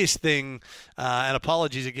biggest thing, and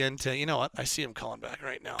apologies again to, you know what, I see him calling back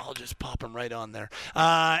right now. I'll just pop him right on there.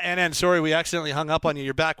 And sorry, we accidentally hung up on you.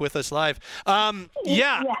 You're back with us live. I'll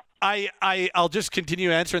just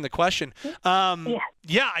continue answering the question.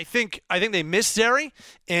 I think they missed Zary,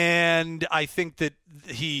 and I think that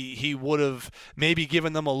he would have maybe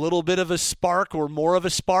given them a little bit of a spark or more of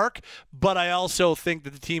a spark, but I also think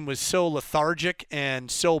that the team was so lethargic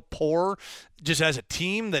and so poor just as a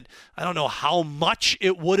team that I don't know how much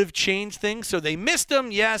it would have changed things. So they missed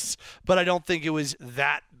him, yes, but I don't think it was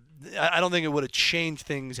that. I don't think it would have changed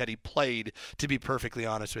things had he played, to be perfectly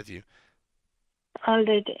honest with you. All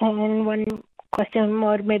right, and one question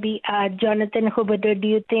more, maybe Jonathan Huberdeau, do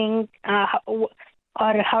you think,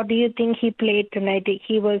 or how do you think he played tonight?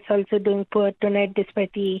 He was also doing poor tonight,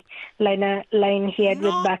 despite the line he had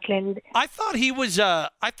with Backlund. I thought he was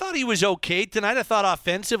okay tonight. I thought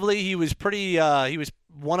offensively he was pretty. He was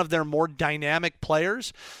one of their more dynamic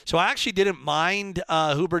players. So I actually didn't mind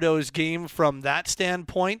Huberdeau's game from that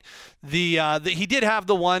standpoint. He did have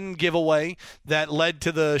the one giveaway that led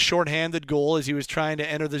to the shorthanded goal as he was trying to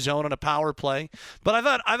enter the zone on a power play. But I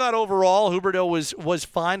thought overall Huberdeau was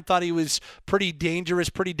fine. Thought he was pretty dangerous,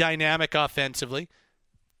 pretty dynamic offensively.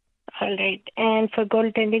 All right. And for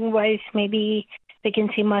goaltending wise, maybe we can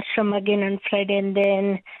see Markstrom again on Friday and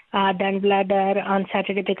then Dunbladder on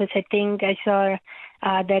Saturday, because I think I saw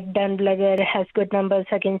that Dunbladder has good numbers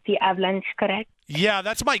against the Avalanche, correct? Yeah,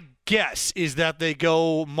 that's my guess, is that they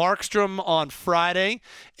go Markstrom on Friday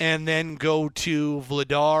and then go to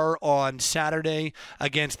Vladar on Saturday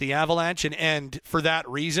against the Avalanche. And for that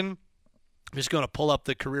reason, I'm just going to pull up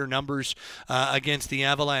the career numbers against the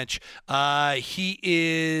Avalanche. He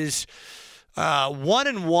is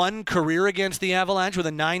 1-1 career against the Avalanche with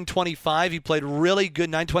a .925. He played really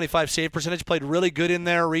good, .925 save percentage, played really good in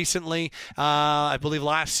there recently. I believe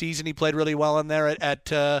last season he played really well in there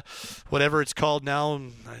at whatever it's called now.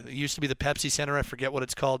 It used to be the Pepsi Center. I forget what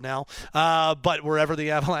it's called now. But wherever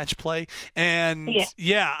the Avalanche play. And and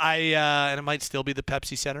it might still be the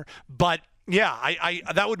Pepsi Center. But yeah, I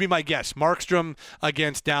that would be my guess. Markstrom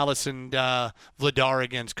against Dallas and Vladar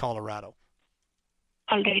against Colorado.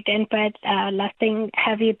 All right, and Pat, last thing,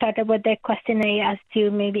 have you thought about that question I asked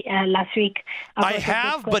you maybe last week? I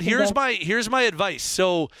have, but here's my advice.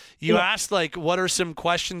 So you asked, like, what are some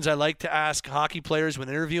questions I like to ask hockey players when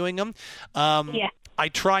interviewing them? I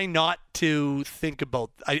try not to think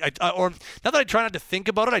about or not that I try not to think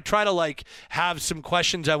about it. I try to like have some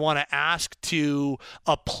questions I want to ask to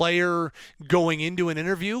a player going into an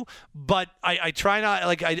interview, but I try not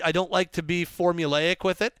I don't like to be formulaic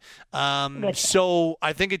with it. So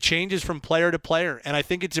I think it changes from player to player, and I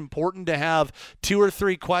think it's important to have 2 or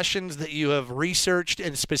 3 questions that you have researched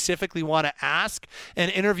and specifically want to ask an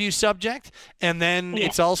interview subject, and then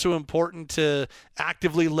it's also important to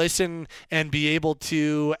actively listen and be able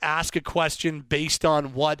to ask a question based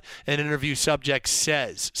on what an interview subject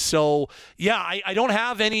says. So, I don't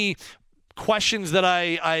have any questions that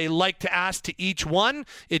I like to ask to each one.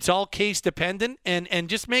 It's all case dependent, and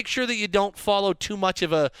just make sure that you don't follow too much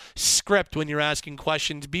of a script when you're asking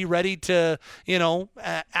questions. Be ready to,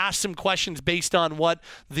 ask some questions based on what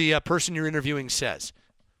the person you're interviewing says.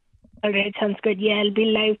 All right, sounds good. Yeah, I'll be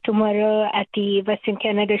live tomorrow at the Western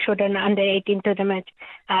Canada Showdown Under-18 tournament,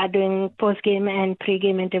 doing post-game and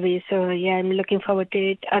pre-game interviews. So, I'm looking forward to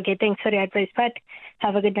it. Okay, thanks for the advice, Pat.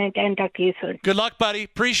 Have a good night and talk to you soon. Good luck, buddy.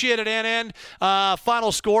 Appreciate it, Anand.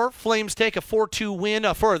 Final score, Flames take a 4-2 win.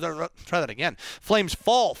 Try that again. Flames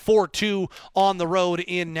fall 4-2 on the road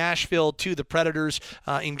in Nashville to the Predators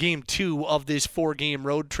in Game 2 of this 4-game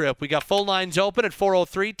road trip. We got phone lines open at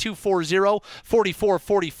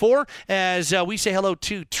 403-240-4444 as we say hello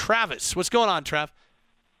to Travis. What's going on, Trav?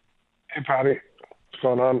 Hey, Patty. What's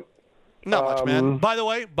going on? Not much, man. By the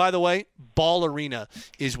way, Ball Arena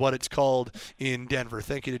is what it's called in Denver.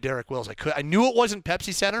 Thank you to Derek Wills. I knew it wasn't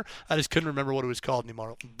Pepsi Center. I just couldn't remember what it was called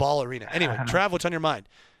anymore. Ball Arena. Anyway, Trav, what's on your mind?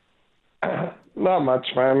 Not much,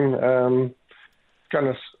 man. Kind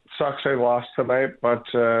of sucks they lost tonight, but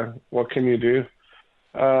what can you do?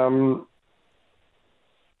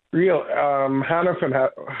 Hannafin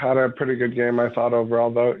had a pretty good game, I thought,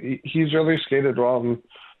 overall, though. He's really skated well and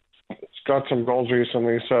got some goals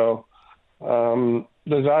recently. So do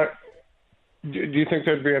you think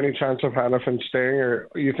there'd be any chance of Hannafin staying, or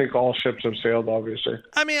you think all ships have sailed, obviously?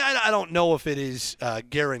 I mean, I don't know if it is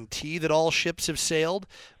guaranteed that all ships have sailed,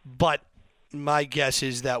 but my guess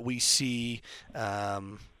is that we see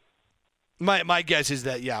my guess is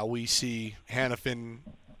that, yeah, we see Hannafin,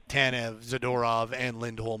 Tanev, Zadorov, and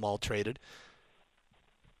Lindholm all traded.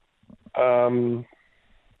 No,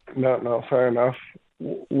 fair enough.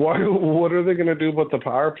 What are they going to do about the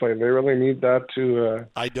power play? They really need that to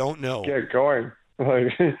I don't know. Get going.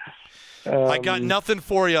 I got nothing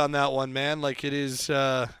for you on that one, man. Like, it is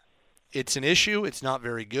it's an issue. It's not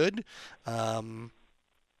very good.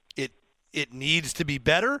 It needs to be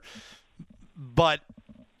better. But,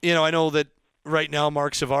 I know that right now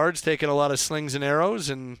Mark Savard's taking a lot of slings and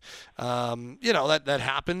arrows, and that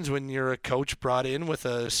happens when you're a coach brought in with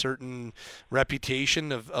a certain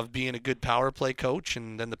reputation of being a good power play coach,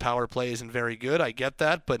 and then the power play isn't very good. I get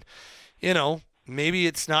that, but maybe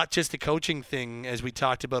it's not just a coaching thing, as we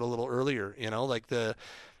talked about a little earlier. Like the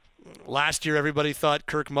last year everybody thought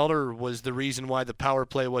Kirk Muller was the reason why the power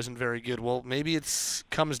play wasn't very good. Well, maybe it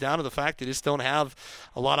comes down to the fact they just don't have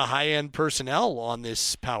a lot of high-end personnel on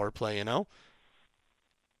this power play,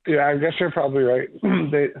 Yeah, I guess you're probably right.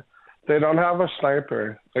 They don't have a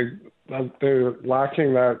sniper. Like, they're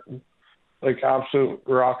lacking that, like, absolute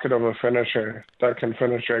rocket of a finisher that can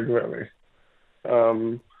finish regularly.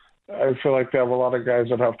 I feel like they have a lot of guys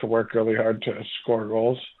that have to work really hard to score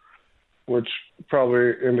goals, which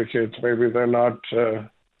probably indicates maybe they're not.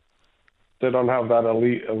 They don't have that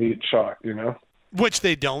elite shot, Which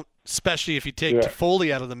they don't. Especially if you take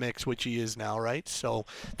Toffoli out of the mix, which he is now, right? So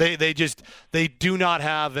they do not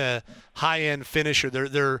have a high-end finisher.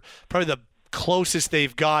 They're probably the closest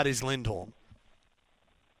they've got is Lindholm.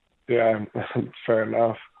 Yeah, fair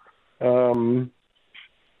enough. Do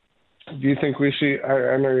you think we see?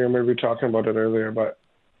 I know you were maybe talking about it earlier, but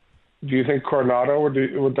do you think Coronado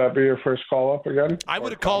would that be your first call up again? I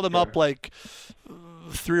would have called him up like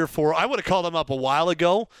 3 or 4. I would have called him up a while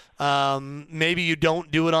ago. Maybe you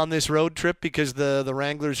don't do it on this road trip because the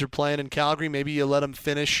Wranglers are playing in Calgary. Maybe you let them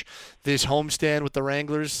finish this homestand with the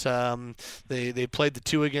Wranglers. They played the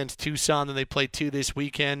 2 against Tucson, then they played 2 this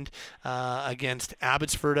weekend against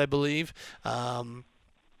Abbotsford, I believe.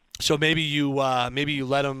 So maybe you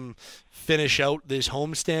let them finish out this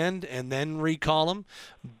homestand and then recall them.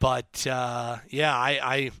 But,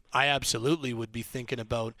 I absolutely would be thinking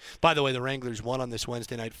about – by the way, the Wranglers won on this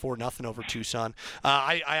Wednesday night 4-0 over Tucson.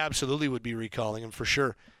 I absolutely would be recalling him for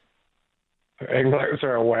sure. Wranglers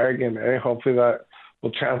are a wagon, eh? Hopefully that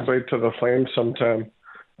will translate to the Flames sometime.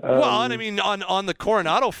 Well, and I mean, on the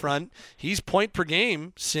Coronado front, he's point per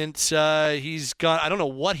game since he's got – I don't know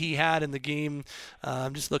what he had in the game.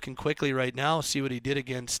 I'm just looking quickly right now, see what he did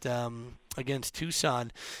against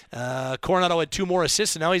Tucson. Coronado had 2 more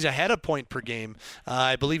assists, and now he's ahead of point per game.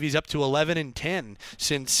 I believe he's up to 11 and 10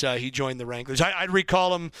 since he joined the Wranglers. I'd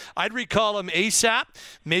recall him ASAP.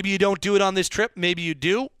 Maybe you don't do it on this trip. Maybe you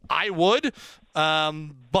do. I would.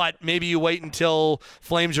 But maybe you wait until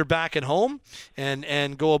Flames are back at home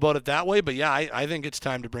and go about it that way. But, yeah, I think it's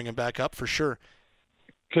time to bring him back up for sure.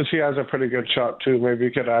 Because he has a pretty good shot, too. Maybe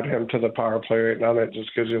you could add him to the power play right now. That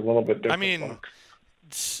just gives you a little bit different. I mean,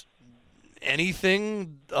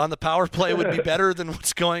 anything on the power play would be better than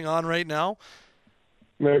what's going on right now.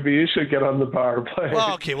 Maybe you should get on the power play.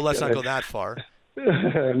 Well, okay, let's not go that far.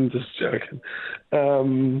 I'm just joking.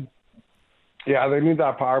 Yeah, they need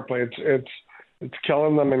that power play. It's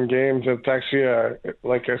killing them in games. It's actually,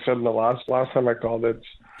 like I said in the last time I called it.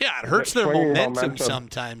 Yeah, it hurts their momentum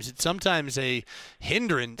sometimes. It's sometimes a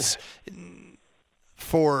hindrance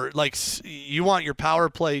for, like, you want your power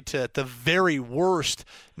play to, at the very worst,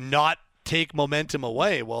 not take momentum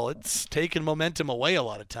away. Well, it's taking momentum away a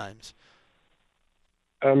lot of times.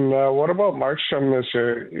 And what about Markstrom this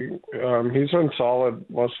year? He's been solid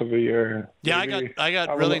most of the year. Yeah, I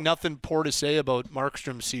got really nothing poor to say about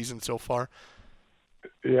Markstrom's season so far.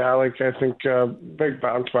 Yeah, I think big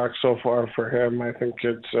bounce back so far for him. I think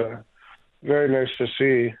it's very nice to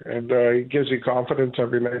see, and he gives you confidence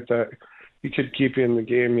every night that he could keep you in the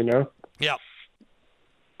game, Yeah.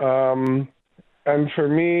 And for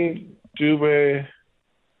me, Dubé,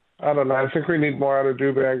 I don't know. I think we need more out of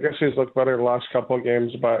Dubé. I guess he's looked better the last couple of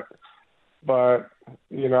games, but at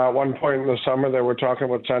one point in the summer they were talking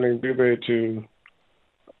about signing Dubé to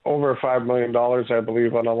over $5 million, I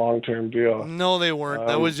believe, on a long-term deal. No, they weren't.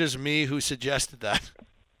 That was just me who suggested that.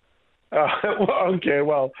 Okay,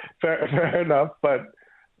 well, fair enough. But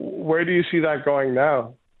where do you see that going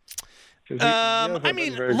now? I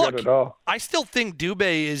mean, look, I still think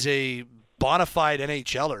Dubé is a bona fide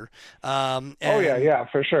NHLer. Yeah,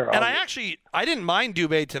 for sure. And I didn't mind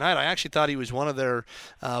Dubé tonight. I actually thought he was one of their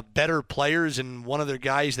better players and one of their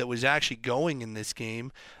guys that was actually going in this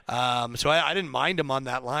game. So I didn't mind him on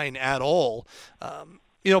that line at all.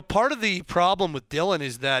 Part of the problem with Dylan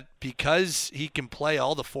is that because he can play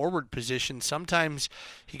all the forward positions, sometimes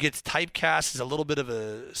he gets typecast as a little bit of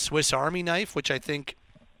a Swiss Army knife, which I think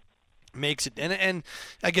makes it, and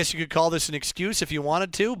I guess you could call this an excuse if you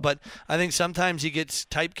wanted to, but I think sometimes he gets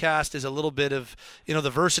typecast as a little bit of, the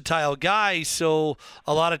versatile guy, so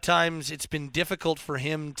a lot of times it's been difficult for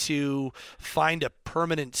him to find a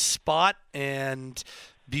permanent spot and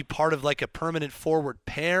be part of like a permanent forward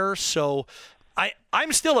pair. So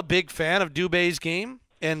I'm still a big fan of Dubé's game.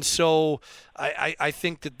 And so I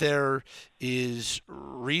think that there is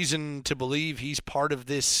reason to believe he's part of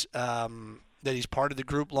this, that he's part of the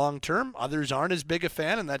group long term. Others aren't as big a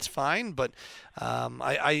fan, and that's fine. But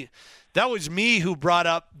that was me who brought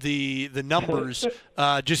up the numbers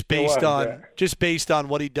just based on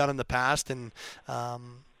what he'd done in the past, and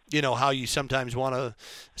how you sometimes want to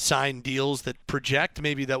sign deals that project.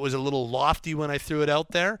 Maybe that was a little lofty when I threw it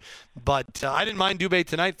out there, but I didn't mind Dubé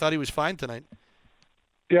tonight. Thought he was fine tonight.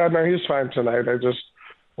 Yeah, no, he's fine tonight. I just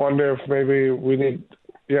wonder if maybe we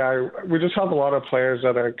just have a lot of players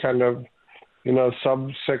that are kind of,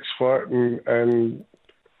 sub 6 foot and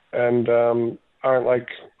aren't like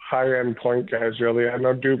higher end point guys really. I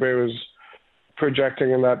know Dubé was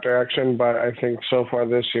projecting in that direction, but I think so far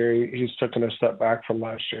this year he's taken a step back from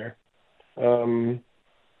last year. And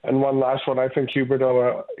one last one, I think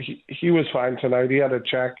Huberdeau, he was fine tonight. He had a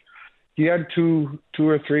check. He had two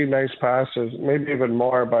or three nice passes, maybe even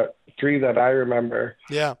more, but 3 that I remember.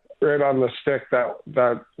 Yeah. Right on the stick that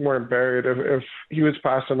weren't buried. If he was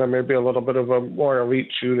passing them, maybe a little bit of a more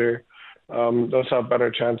elite shooter, those have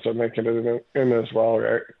better chance of making it in as well,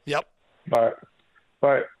 right? Yep. But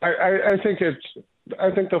I think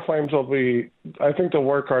the Flames will be. I think they'll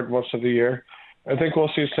work hard most of the year. I think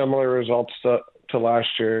we'll see similar results to last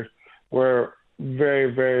year. We're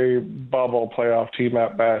very, very bubble playoff team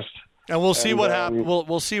at best. And we'll see what happens.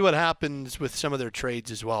 We'll see what happens with some of their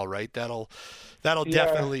trades as well, right? That'll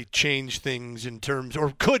definitely change things in terms,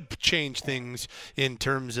 or could change things in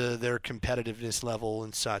terms of their competitiveness level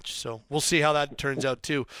and such. So we'll see how that turns out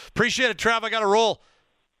too. Appreciate it, Trav. I got to roll.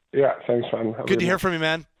 Yeah, thanks, man. Good to hear from you,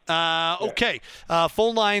 man. Okay.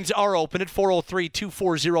 Phone lines are open at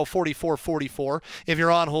 403-240-4444. If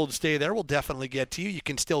you're on hold, stay there. We'll definitely get to you. You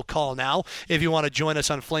can still call now if you want to join us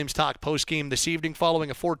on Flames Talk postgame this evening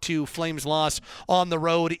following a 4-2 Flames loss on the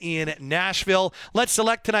road in Nashville. Let's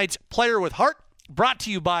select tonight's player with heart. Brought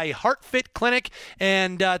to you by Heart Fit Clinic,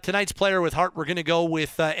 and tonight's player with heart, we're going to go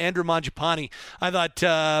with Andrew Mangiapane. I thought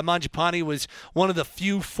Mangiapane was one of the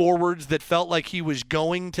few forwards that felt like he was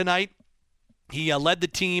going tonight. He led the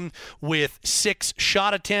team with 6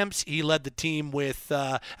 shot attempts. He led the team with,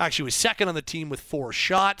 actually was second on the team with 4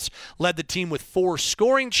 shots, led the team with 4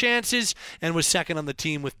 scoring chances, and was second on the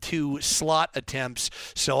team with 2 slot attempts.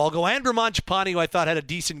 So I'll go Andrew Mangiapane, who I thought had a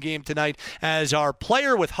decent game tonight, as our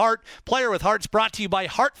player with heart. Player with heart's brought to you by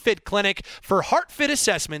Heart Fit Clinic. For heart fit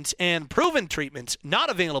assessments and proven treatments not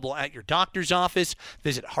available at your doctor's office,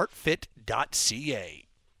 visit heartfit.ca.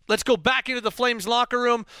 Let's go back into the Flames locker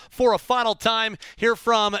room for a final time. Hear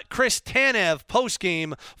from Chris Tanev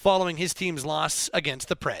post-game following his team's loss against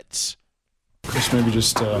the Preds. Chris, maybe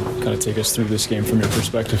just kind of take us through this game from your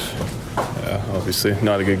perspective. Yeah, obviously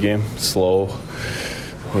not a good game. Slow.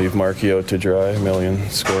 Leave Markey out to dry. A million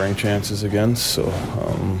scoring chances against. So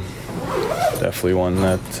definitely one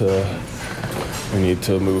that we need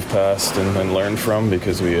to move past and learn from,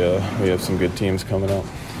 because we have some good teams coming up.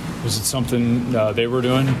 Was it something they were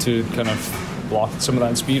doing to kind of block some of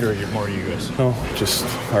that speed, or more you guys? No, just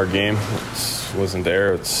our game wasn't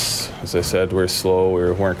there. As I said, we're slow.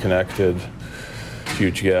 We weren't connected.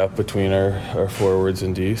 Huge gap between our forwards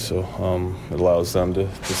and D, so it allows them to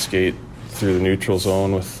skate through the neutral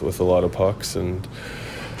zone with a lot of pucks and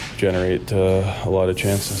generate a lot of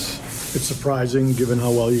chances. It's surprising given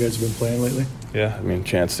how well you guys have been playing lately. Yeah, I mean,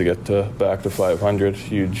 chance to get back to 500,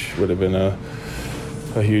 huge, would have been a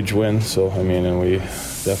huge win. So, I mean, and we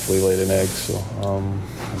definitely laid an egg. So,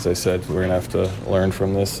 as I said, we're going to have to learn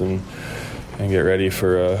from this and get ready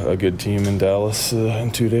for a good team in Dallas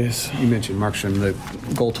in 2 days. You mentioned Markstrom. The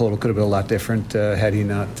goal total could have been a lot different had he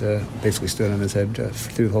not basically stood on his head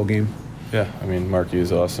through the whole game. Yeah, I mean, Markey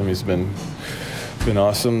is awesome. He's been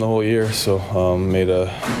awesome the whole year. So, made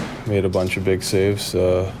a bunch of big saves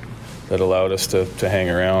that allowed us to hang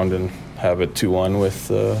around and have it 2-1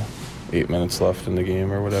 with 8 minutes left in the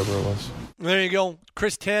game or whatever it was. There you go.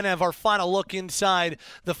 Chris Tanev, our final look inside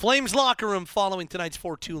the Flames locker room following tonight's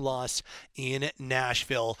 4-2 loss in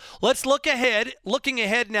Nashville. Let's look ahead. Looking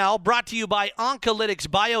ahead now, brought to you by Oncolytics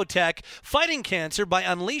Biotech, fighting cancer by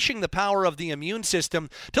unleashing the power of the immune system.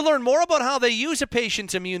 To learn more about how they use a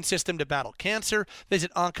patient's immune system to battle cancer,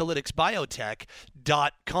 visit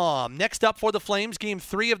oncolyticsbiotech.com. Next up for the Flames, Game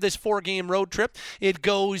 3 of this 4-game road trip. It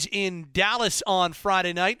goes in Dallas on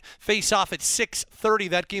Friday night. Face off at 6:30.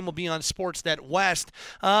 That game will be on Sportsnet West.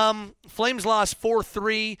 Flames lost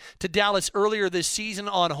 4-3 to Dallas earlier this season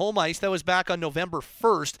on home ice. That was back on November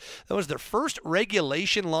 1st. That was their first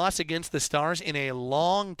regulation loss against the Stars in a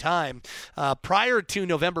long time. Prior to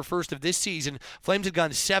November 1st of this season, Flames had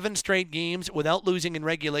gone 7 straight games without losing in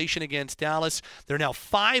regulation against Dallas. They're now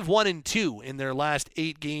 5-1-2 in their last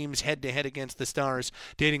 8 games head-to-head against the Stars,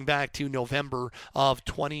 dating back to November of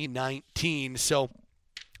 2019. So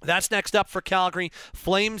that's next up for Calgary.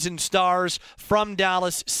 Flames and Stars from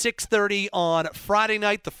Dallas, 6:30 on Friday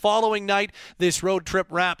night. The following night, this road trip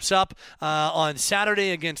wraps up on Saturday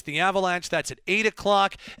against the Avalanche. That's at 8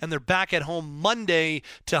 o'clock, and they're back at home Monday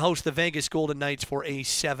to host the Vegas Golden Knights for a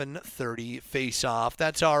 7:30 face-off.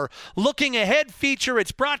 That's our Looking Ahead feature.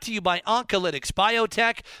 It's brought to you by Oncolytics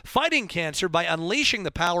Biotech, fighting cancer by unleashing the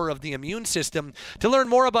power of the immune system. To learn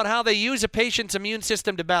more about how they use a patient's immune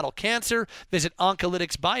system to battle cancer, visit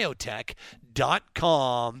Oncolyticsbiotech.com.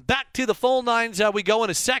 Back to the phone lines we go in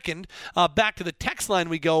a second. Back to the text line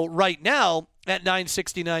we go right now at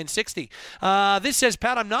 960-960. This says,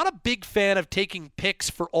 Pat, I'm not a big fan of taking picks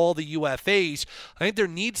for all the UFAs. I think there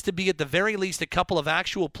needs to be at the very least a couple of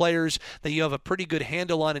actual players that you have a pretty good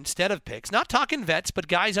handle on instead of picks. Not talking vets, but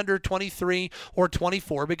guys under 23 or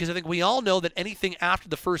 24, because I think we all know that anything after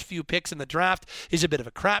the first few picks in the draft is a bit of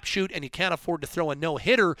a crapshoot, and you can't afford to throw a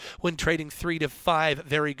no-hitter when trading 3 to 5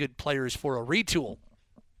 very good players for a retool.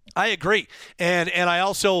 I agree. And I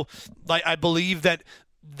also, I believe that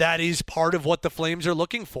is part of what the Flames are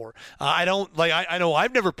looking for. I know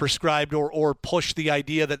I've never prescribed or pushed the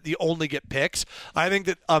idea that you only get picks. I think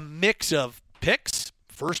that a mix of picks,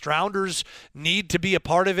 first rounders need to be a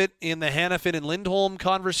part of it in the Hanifin and Lindholm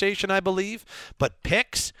conversation, I believe. But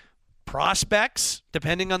picks, prospects,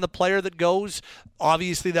 depending on the player that goes,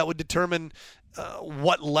 obviously that would determine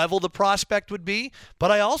what level the prospect would be. But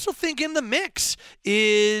I also think in the mix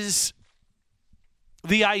is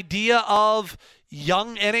the idea of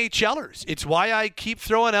young NHLers. It's why I keep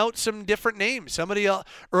throwing out some different names. Somebody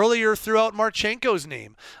earlier threw out Marchenko's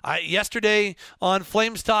name. Yesterday on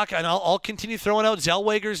Flames Talk, and I'll continue throwing out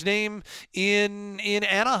Zellweger's name in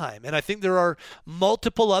Anaheim. And I think there are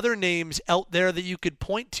multiple other names out there that you could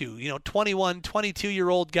point to. 21,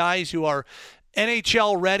 22-year-old guys who are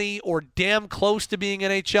NHL ready or damn close to being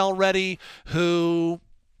NHL ready, who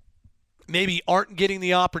maybe aren't getting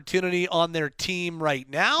the opportunity on their team right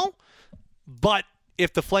now, but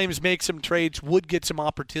if the Flames make some trades, would get some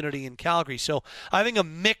opportunity in Calgary. So I think a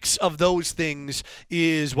mix of those things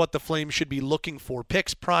is what the Flames should be looking for.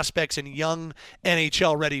 Picks, prospects, and young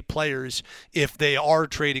NHL-ready players if they are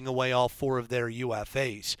trading away all 4 of their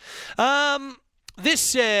UFAs. This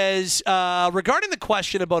says, regarding the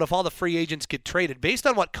question about if all the free agents get traded, based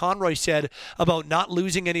on what Conroy said about not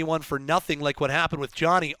losing anyone for nothing like what happened with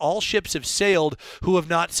Johnny, all ships have sailed who have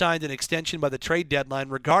not signed an extension by the trade deadline,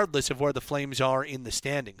 regardless of where the Flames are in the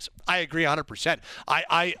standings. I agree 100%.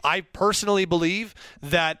 I personally believe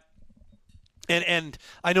that, and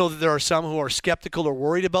I know that there are some who are skeptical or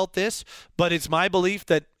worried about this, but it's my belief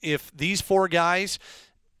that if these 4 guys,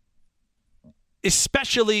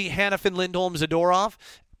 especially Hanifin, Lindholm, Zadorov,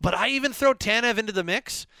 but I even throw Tanev into the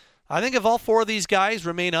mix. I think if all 4 of these guys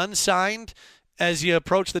remain unsigned as you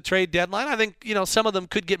approach the trade deadline, I think some of them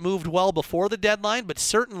could get moved well before the deadline, but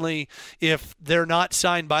certainly if they're not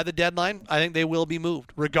signed by the deadline, I think they will be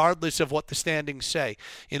moved, regardless of what the standings say.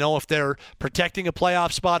 If they're protecting a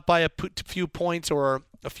playoff spot by a few points or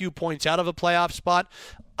a few points out of a playoff spot,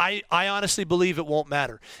 I honestly believe it won't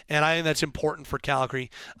matter, and I think that's important for Calgary.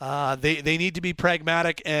 They need to be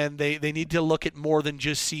pragmatic, and they need to look at more than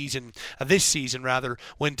just this season,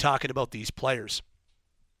 when talking about these players.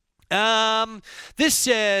 This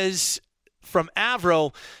says, from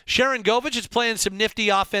Avro, Sharon Govich is playing some nifty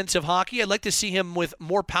offensive hockey. I'd like to see him with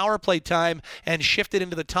more power play time and shift it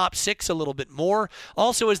into the top 6 a little bit more.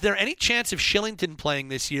 Also, is there any chance of Shillington playing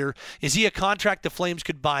this year? Is he a contract the Flames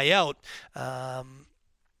could buy out?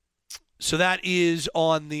 So that is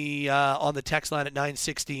on the text line at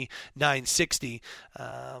 960-960.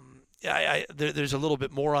 There's a little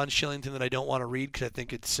bit more on Shillington that I don't want to read because I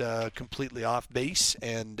think it's completely off base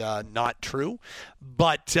and not true.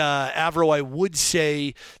 But Avro, I would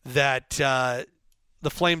say that the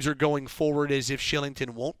Flames are going forward as if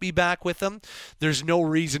Shillington won't be back with them. There's no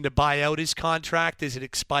reason to buy out his contract as it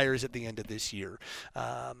expires at the end of this year.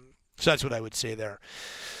 So that's what I would say there.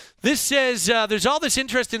 This says there's all this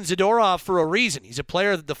interest in Zadorov for a reason. He's a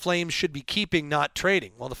player that the Flames should be keeping, not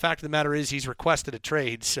trading. Well, the fact of the matter is he's requested a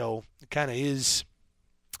trade, so it kind of is,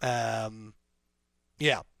 kind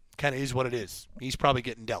of is what it is. He's probably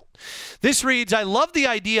getting dealt. This reads, I love the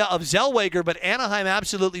idea of Zellweger, but Anaheim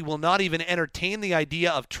absolutely will not even entertain the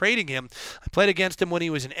idea of trading him. I played against him when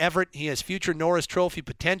he was in Everett. He has future Norris Trophy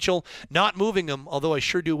potential. Not moving him, although I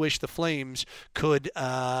sure do wish the Flames could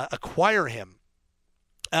acquire him.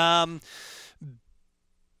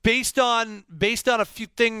 Based on a few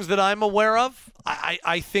things that I'm aware of,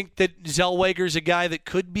 I think that Zellweger's a guy that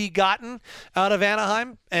could be gotten out of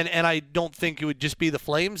Anaheim, and I don't think it would just be the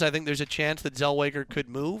Flames. I think there's a chance that Zellweger could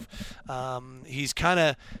move. He's kind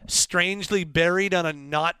of strangely buried on a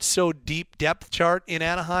not-so-deep depth chart in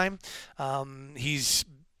Anaheim. I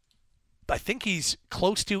think he's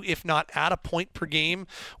close to, if not at a point per game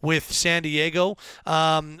with San Diego.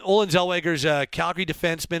 Olen Zellweger's a Calgary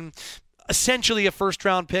defenseman, essentially a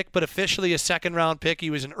first-round pick, but officially a second-round pick. He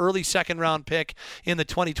was an early second-round pick in the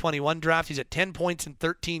 2021 draft. He's at 10 points in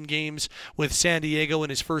 13 games with San Diego in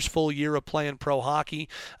his first full year of playing pro hockey.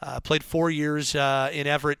 Played 4 years in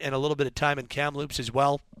Everett and a little bit of time in Kamloops as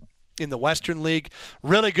well. In the Western League,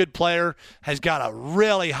 really good player, has got a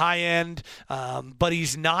really high end, but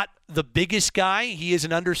he's not the biggest guy. He is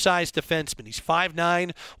an undersized defenseman. He's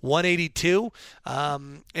 5'9", 182,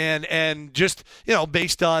 and just,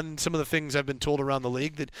 based on some of the things I've been told around the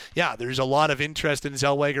league, that, there's a lot of interest in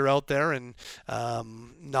Zellweger out there, and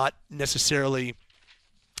not necessarily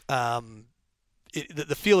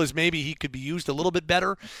the feel is maybe he could be used a little bit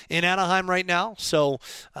better in Anaheim right now. So,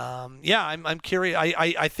 I'm curious.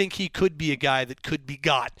 I think he could be a guy that could be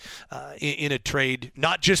got in a trade,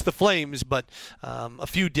 not just the Flames, but a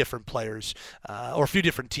few different players or a few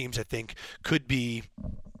different teams, I think, could be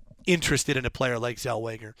interested in a player like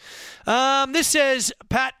Zellweger. This says,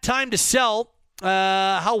 Pat, time to sell.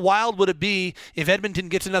 How wild would it be if Edmonton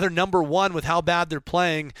gets another number one with how bad they're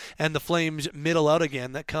playing and the Flames middle out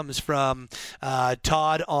again? That comes from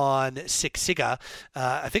Todd on Siga.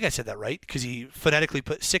 I think I said that right because he phonetically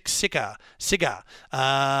put Siga.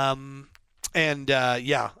 I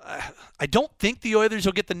don't think the Oilers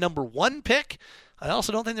will get the number one pick. I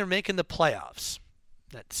also don't think they're making the playoffs.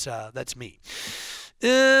 That's me.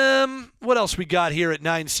 What else we got here at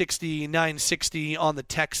 960 on the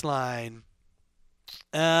text line?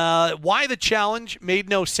 Why the challenge made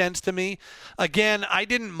no sense to me. Again, I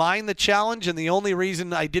didn't mind the challenge, and the only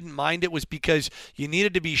reason I didn't mind it was because you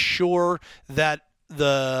needed to be sure that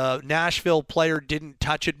the Nashville player didn't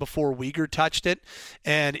touch it before Weegar touched it,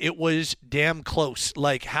 and it was damn close,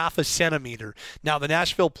 like half a centimeter. Now, the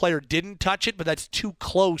Nashville player didn't touch it, but that's too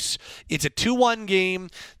close. It's a 2-1 game.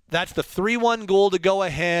 That's the 3-1 goal to go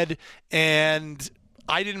ahead, and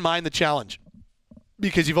I didn't mind the challenge.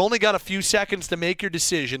 Because you've only got a few seconds to make your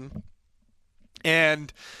decision,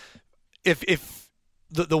 and if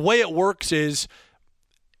the way it works is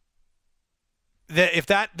that if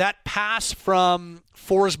that pass from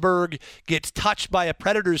Forsberg gets touched by a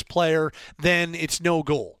Predators player, then it's no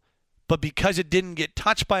goal. But because it didn't get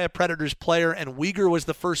touched by a Predators player and Weegar was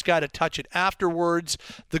the first guy to touch it afterwards,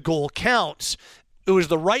 the goal counts. It was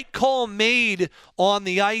the right call made on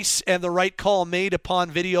the ice and the right call made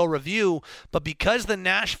upon video review, but because the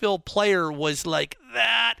Nashville player was like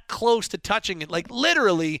that close to touching it, like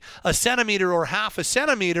literally a centimeter or half a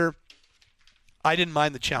centimeter, I didn't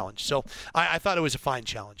mind the challenge. So I thought it was a fine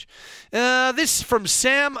challenge. This from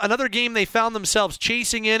Sam. Another game they found themselves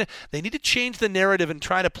chasing in. They need to change the narrative and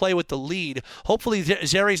try to play with the lead. Hopefully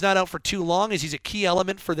Zeri's not out for too long as he's a key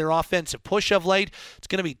element for their offensive push of late. It's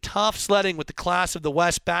going to be tough sledding with the class of the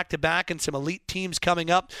West back-to-back and some elite teams coming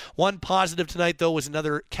up. One positive tonight, though, was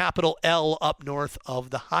another capital L up north of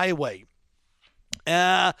the highway.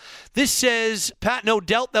 This says, Pat, no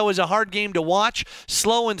doubt that was a hard game to watch.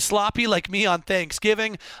 Slow and sloppy like me on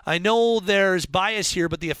Thanksgiving. I know there's bias here,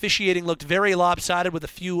 but the officiating looked very lopsided with a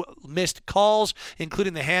few missed calls,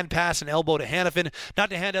 including the hand pass and elbow to Hanifin.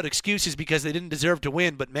 Not to hand out excuses because they didn't deserve to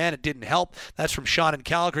win, but man, it didn't help. That's from Sean in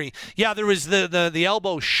Calgary. Yeah, there was the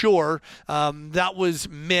elbow, sure. That was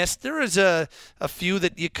missed. There was a few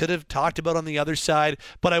that you could have talked about on the other side,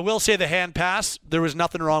 but I will say the hand pass, there was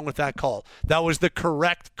nothing wrong with that call. That was the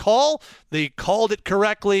correct call. They called it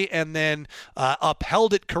correctly and then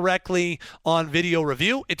upheld it correctly on video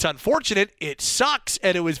review. It's unfortunate. It sucks,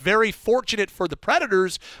 and it was very fortunate for the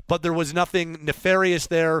Predators, but there was nothing nefarious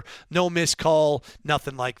there. No missed call,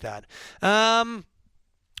 nothing like that.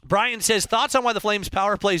 Brian says, thoughts on why the Flames'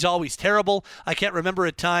 power play is always terrible. I can't remember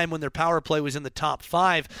a time when their power play was in the top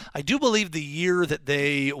 5. I do believe the year that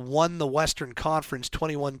they won the Western Conference,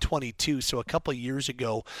 21-22, so a couple years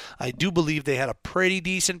ago, I do believe they had a pretty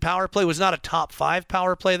decent power play. It was not a top 5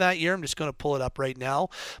 power play that year. I'm just going to pull it up right now.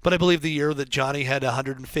 But I believe the year that Johnny had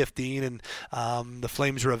 115 and the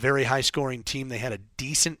Flames were a very high-scoring team, they had a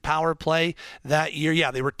decent power play that year. Yeah,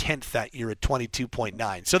 they were 10th that year at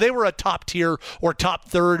 22.9. So they were a top tier or top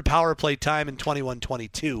third power play time in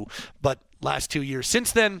 21-22, but last 2 years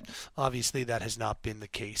since then, obviously that has not been the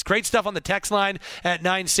case. Great stuff on the text line at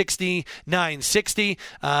 960.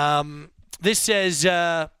 This says,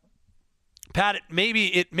 Pat, it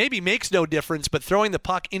maybe makes no difference, but throwing the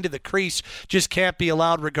puck into the crease just can't be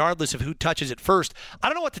allowed regardless of who touches it first. I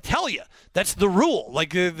don't know what to tell you. That's the rule.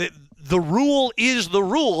 Like the rule is the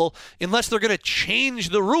rule unless they're going to change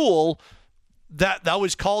the rule. That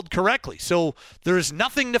was called correctly. So there's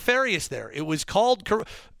nothing nefarious there. It was called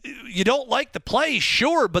you don't like the play,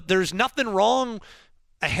 sure, but there's nothing wrong.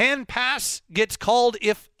 A hand pass gets called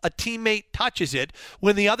if a teammate touches it.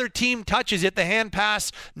 When the other team touches it, the hand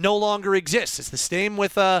pass no longer exists. It's the same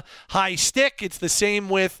with a high stick. It's the same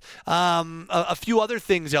with a few other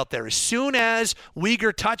things out there. As soon as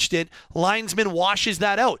Weegar touched it, linesman washes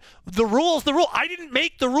that out. The rule's the rule. I didn't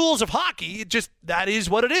make the rules of hockey. It just, that is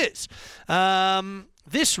what it is.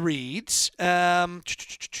 This reads...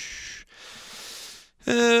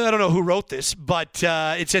 I don't know who wrote this, but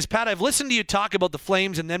it says, Pat, I've listened to you talk about the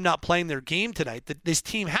Flames and them not playing their game tonight, that this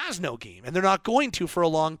team has no game, and they're not going to for a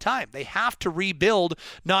long time. They have to rebuild,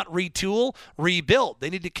 not retool, rebuild. They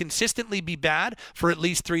need to consistently be bad for at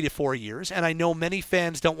least 3 to 4 years, and I know many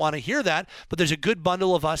fans don't want to hear that, but there's a good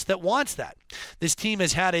bundle of us that wants that. This team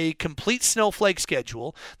has had a complete snowflake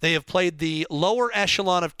schedule. They have played the lower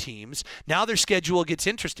echelon of teams. Now their schedule gets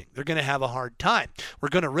interesting. They're going to have a hard time. We're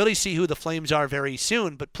going to really see who the Flames are very soon.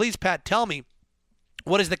 But please, Pat, tell me,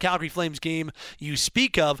 what is the Calgary Flames game you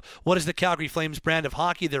speak of? What is the Calgary Flames brand of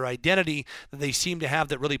hockey, their identity that they seem to have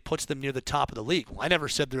that really puts them near the top of the league? Well, I never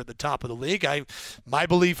said they're at the top of the league. My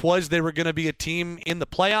belief was they were going to be a team in the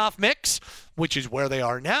playoff mix, which is where they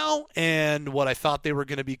are now, and what I thought they were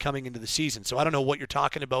going to be coming into the season. So I don't know what you're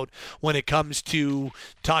talking about when it comes to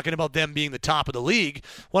talking about them being the top of the league.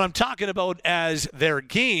 What I'm talking about as their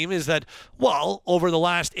game is that, well, over the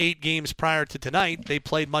last 8 games prior to tonight, they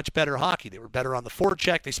played much better hockey. They were better on the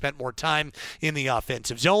forecheck. They spent more time in the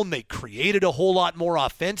offensive zone. They created a whole lot more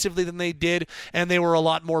offensively than they did, and they were a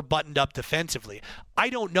lot more buttoned up defensively. I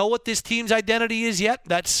don't know what this team's identity is yet.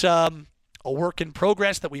 That's a work in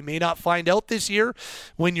progress that we may not find out this year.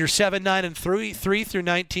 When you're 7-9-3 through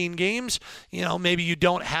 19 games, maybe you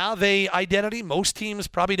don't have a identity. Most teams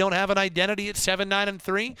probably don't have an identity at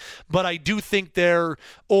 7-9-3, but I do think their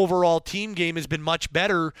overall team game has been much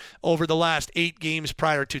better over the last 8 games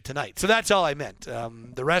prior to tonight. So that's all I meant.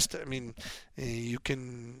 The rest, you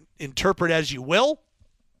can interpret as you will.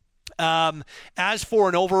 As for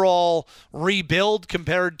an overall rebuild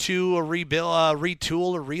compared to a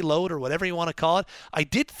retool or reload or whatever you want to call it, I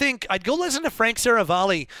did think I'd go listen to Frank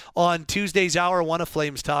Saravalli on Tuesday's Hour 1 of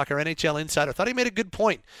Flames Talk, our NHL insider. I thought he made a good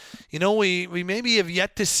point. We maybe have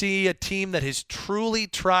yet to see a team that has truly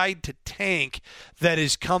tried to tank that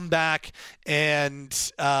has come back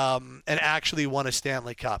and actually won a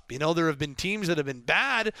Stanley Cup. There have been teams that have been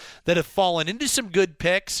bad that have fallen into some good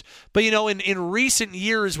picks, but in recent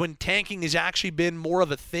years when tanking has actually been more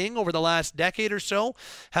of a thing over the last decade or so,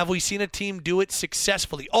 have we seen a team do it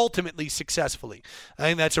successfully, ultimately successfully? I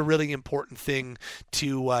think that's a really important thing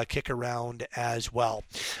to kick around as well.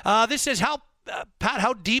 This says, Pat,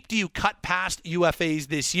 how deep do you cut past UFAs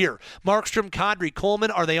this year? Markstrom, Kadri,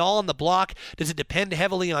 Coleman, are they all on the block? Does it depend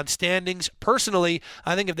heavily on standings? Personally,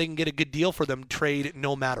 I think if they can get a good deal for them, trade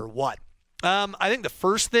no matter what. I think the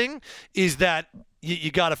first thing is that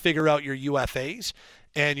you got to figure out your UFAs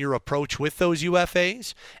and your approach with those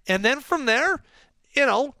UFAs. And then from there,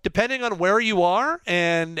 depending on where you are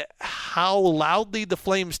and how loudly the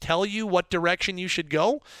Flames tell you what direction you should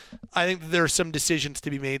go, I think there are some decisions to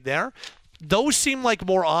be made there. Those seem like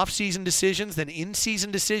more off-season decisions than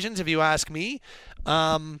in-season decisions, if you ask me.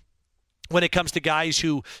 When it comes to guys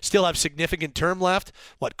who still have significant term left,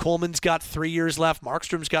 Coleman's got 3 years left,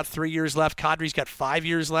 Markstrom's got 3 years left, Kadri's got 5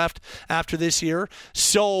 years left after this year.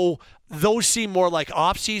 So those seem more like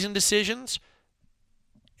off-season decisions.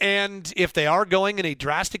 And if they are going in a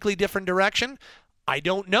drastically different direction, I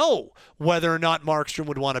don't know whether or not Markstrom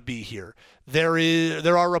would want to be here.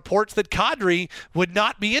 there are reports that Kadri would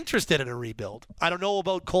not be interested in a rebuild. I don't know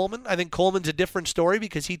about Coleman. I think Coleman's a different story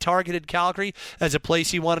because he targeted Calgary as a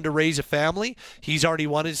place he wanted to raise a family. He's already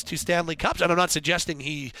won his 2 Stanley Cups, and I'm not suggesting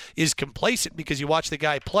he is complacent because you watch the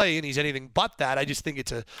guy play and he's anything but that. I just think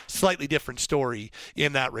it's a slightly different story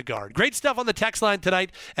in that regard. Great stuff on the text line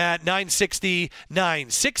tonight at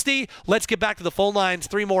 960-960. Let's get back to the phone lines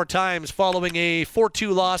 3 more times following a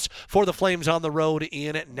 4-2 loss for the Flames on the road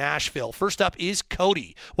in Nashville. First up is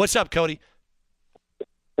Cody. What's up, Cody?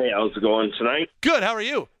 Hey, how's it going tonight? Good. How are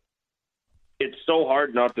you? It's so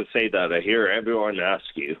hard not to say that. I hear everyone ask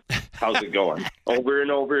you, how's it going? Over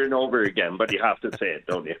and over and over again, but you have to say it,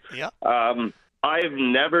 don't you? Yeah. I've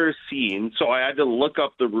never seen, so I had to look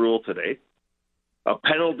up the rule today, a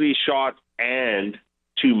penalty shot and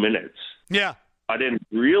 2 minutes. Yeah. I didn't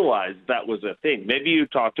realize that was a thing. Maybe you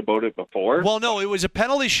talked about it before. Well, no, it was a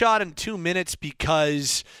penalty shot in 2 minutes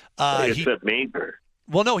because it's a major.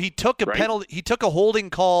 Well, no, he took a penalty. He took a holding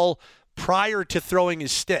call prior to throwing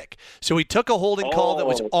his stick. So he took a holding call that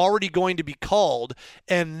was already going to be called,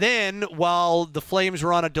 and then while the Flames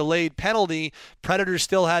were on a delayed penalty, Predators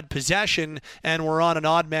still had possession and were on an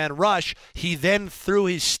odd man rush. He then threw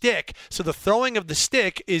his stick. So the throwing of the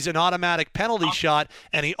stick is an automatic penalty shot,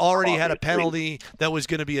 and he already had a penalty that was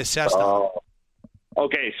going to be assessed on.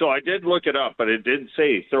 Okay, so I did look it up, but it did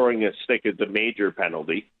say throwing a stick is a major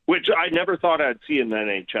penalty, which I never thought I'd see in the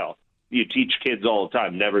NHL. You teach kids all the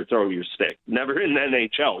time, never throw your stick. Never in the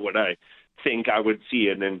NHL would I think I would see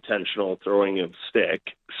an intentional throwing of stick.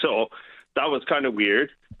 So that was kind of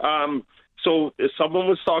weird. So someone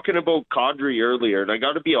was talking about Kadri earlier, and I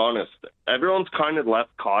got to be honest, everyone's kind of left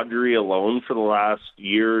Kadri alone for the last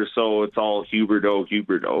year or so. It's all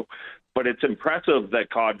Huberdeau. But it's impressive that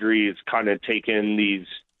Kadri has kind of taken these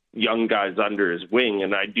young guys under his wing,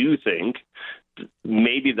 and I do think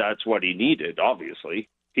maybe that's what he needed, obviously.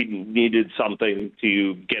 He needed something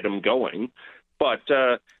to get him going. But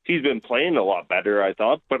he's been playing a lot better, I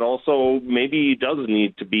thought. But also maybe he does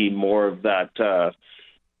need to be more of that,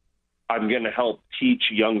 I'm going to help teach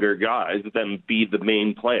younger guys than be the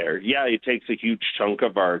main player. Yeah, he takes a huge chunk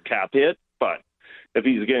of our cap hit, but if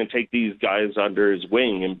he's going to take these guys under his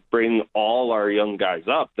wing and bring all our young guys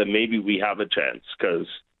up, then maybe we have a chance. Because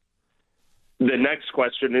the next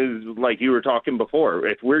question is, like you were talking before,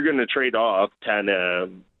 if we're going to trade off Tana,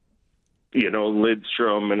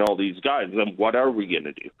 Lidstrom and all these guys, then what are we going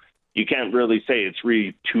to do? You can't really say it's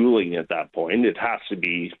retooling at that point. It has to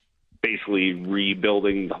be basically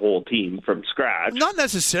rebuilding the whole team from scratch. Not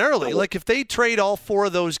necessarily. Like if they trade all 4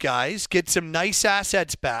 of those guys, get some nice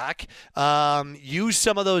assets back, use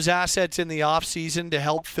some of those assets in the offseason to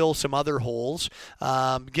help fill some other holes,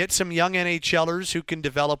 get some young NHLers who can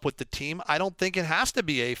develop with the team, I don't think it has to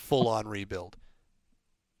be a full-on rebuild.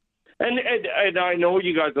 And I know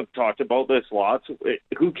you guys have talked about this lots.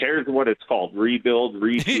 Who cares what it's called? Rebuild,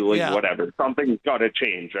 retooling, Yeah. whatever. Something's got to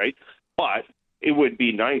change, right? But it would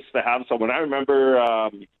be nice to have someone. I remember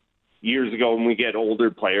years ago when we get older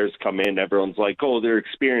players come in, everyone's like, oh, their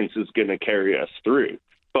experience is going to carry us through.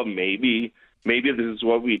 But maybe this is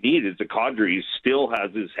what we need is a Kadri who still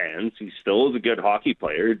has his hands. He still is a good hockey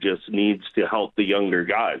player, just needs to help the younger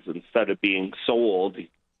guys instead of being so old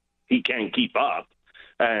he can't keep up.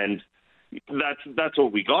 And that's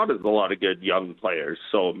what we got is a lot of good young players.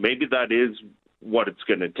 So maybe that is what it's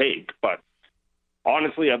going to take. But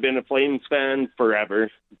honestly, I've been a Flames fan forever,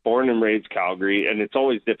 born and raised Calgary, and it's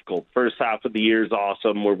always difficult. First half of the year is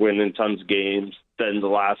awesome. We're winning tons of games. Then the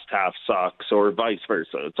last half sucks, or vice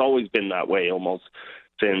versa. It's always been that way almost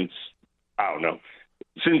since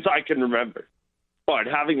I can remember. But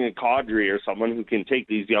having a Kadri or someone who can take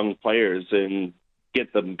these young players and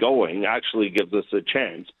get them going actually gives us a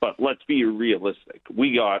chance. But let's be realistic.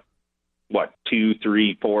 We got, 2,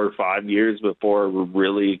 3, 4, 5 years before we're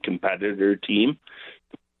really a competitor team.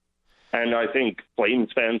 And I think Flames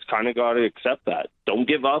fans kind of got to accept that. Don't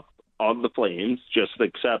give up on the Flames. Just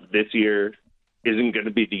accept this year isn't going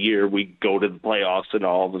to be the year we go to the playoffs and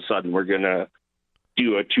all of a sudden we're going to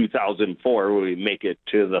do a 2004 where we make it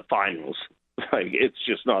to the finals. It's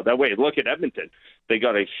just not that way. Look at Edmonton. They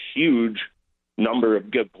got a huge number of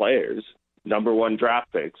good players, number 1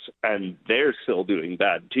 draft picks, and they're still doing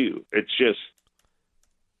bad too. It's just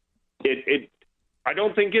I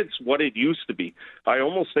don't think it's what it used to be. I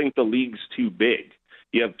almost think the league's too big.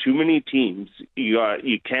 You have too many teams.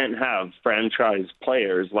 You can't have franchise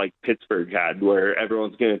players like Pittsburgh had, where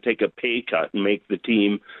everyone's going to take a pay cut and make the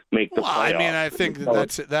team make the playoffs. I mean, I think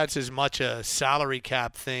that's as much a salary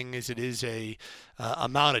cap thing as it is a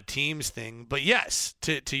amount of teams thing. But yes,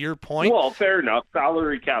 to your point. Well, fair enough,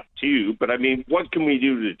 salary cap too. But I mean, what can we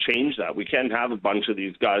do to change that? We can't have a bunch of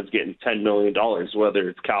these guys getting $10 million, whether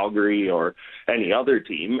it's Calgary or any other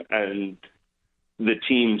team, and the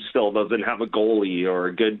team still doesn't have a goalie or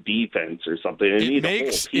a good defense or something.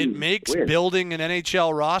 It makes building an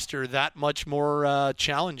NHL roster that much more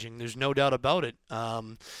challenging. There's no doubt about it.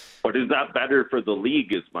 But is that better for the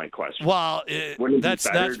league? Is my question. Well, that's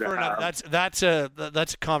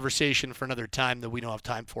a conversation for another time that we don't have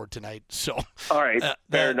time for tonight. So, all right,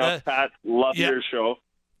 fair enough, Pat. Love your show.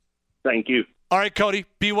 Thank you. All right, Cody,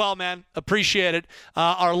 be well, man. Appreciate it.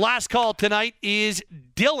 Our last call tonight is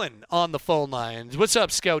Dylan on the phone lines. What's up,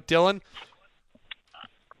 Scout Dylan?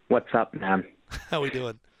 What's up, man? How we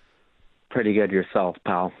doing? Pretty good yourself,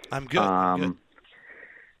 pal. I'm good. I'm good.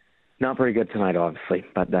 Not very good tonight, obviously,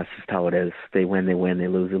 but that's just how it is. They win, they win. They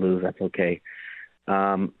lose. That's okay.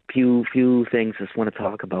 Few things I just want to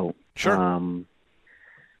talk about. Sure.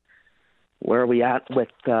 Where are we at with...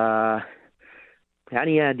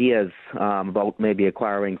 any ideas about maybe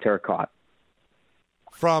acquiring Turcotte?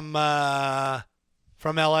 From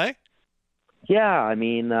LA? Yeah, I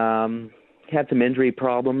mean, had some injury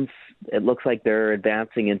problems. It looks like they're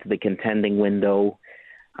advancing into the contending window.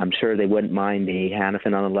 I'm sure they wouldn't mind a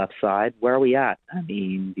Hanifin on the left side. Where are we at? I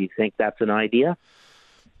mean, do you think that's an idea?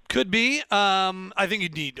 Could be. I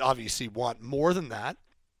think you'd obviously want more than that,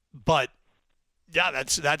 but yeah,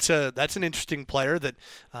 that's an interesting player that,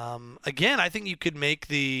 again, I think you could make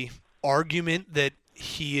the argument that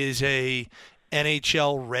he is a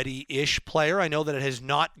NHL ready-ish player. I know that it has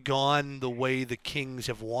not gone the way the Kings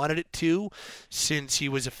have wanted it to since he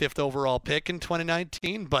was a 5th overall pick in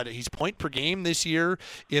 2019, but he's point per game this year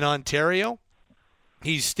in Ontario.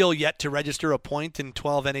 He's still yet to register a point in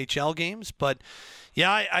 12 NHL games, but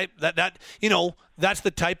yeah, that's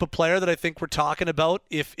the type of player that I think we're talking about.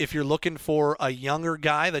 If you're looking for a younger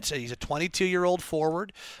guy, he's a 22-year-old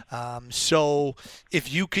forward. So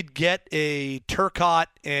if you could get a Turcotte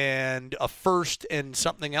and a first and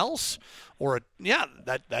something else,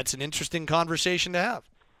 that's an interesting conversation to have.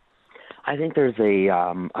 I think there's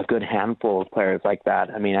a good handful of players like that.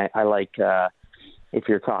 I mean, I like. If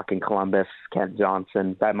you're talking Columbus, Kent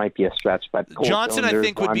Johnson, that might be a stretch. But Johnson, I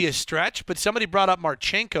think, would be a stretch. But somebody brought up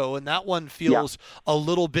Marchenko, and that one feels a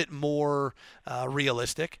little bit more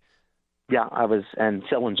realistic. Yeah, and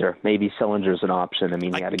Sillinger. Maybe Sillinger's an option. I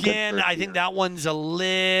mean, he had a good first I think that one's a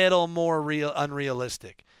little more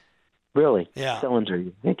unrealistic. Really? Yeah. Sillinger,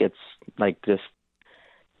 you think it's like just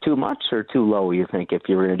too much or too low, you think, if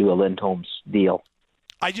you were going to do a Lindholm's deal?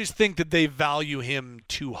 I just think that they value him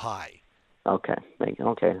too high. Okay,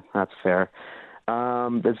 that's fair.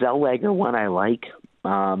 The Zellweger one I like,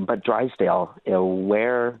 but Drysdale,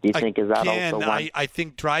 where do you think is that also one? I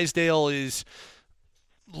think Drysdale is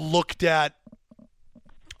looked at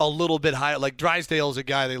a little bit higher. Like Drysdale is a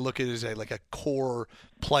guy they look at as a core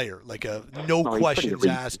player, like a no questions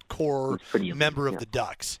asked core member of the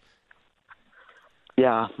Ducks.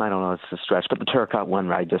 Yeah, I don't know. It's a stretch. But the Turcotte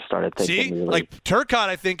one, I just started thinking. See? Like Turcotte,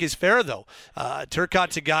 I think, is fair, though.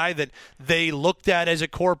 Turcotte's a guy that they looked at as a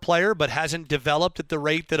core player but hasn't developed at the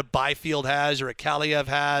rate that a Byfield has or a Kaliev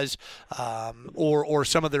has or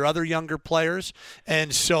some of their other younger players.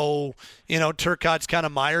 And so, Turcotte's kind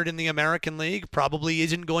of mired in the American League, probably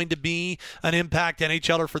isn't going to be an impact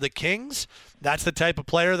NHLer for the Kings. That's the type of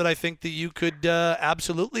player that I think that you could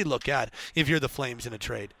absolutely look at if you're the Flames in a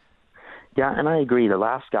trade. Yeah, and I agree. The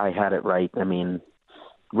last guy had it right. I mean,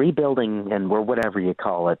 rebuilding and whatever you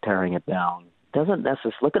call it, tearing it down, doesn't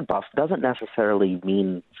necessarily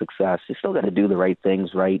mean success. You still got to do the right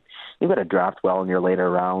things right. You've got to draft well in your later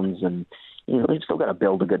rounds, and you've still got to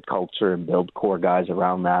build a good culture and build core guys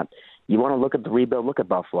around that. You want to look at the rebuild. Look at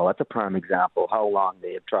Buffalo. That's a prime example. How long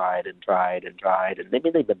they have tried, and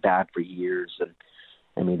maybe they've been bad for years. And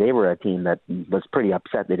I mean, they were a team that was pretty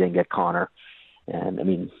upset they didn't get Connor. And I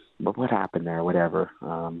mean. But what happened there? Whatever.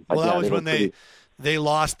 That was when they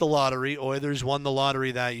lost the lottery. Oilers won the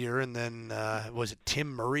lottery that year, and then was it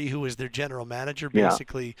Tim Murray, who was their general manager,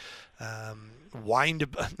 basically not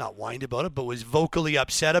whined about it, but was vocally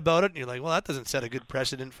upset about it. And you're like, well, that doesn't set a good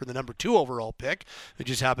precedent for the number 2 overall pick, who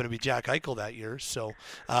just happened to be Jack Eichel that year. So,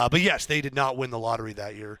 but yes, they did not win the lottery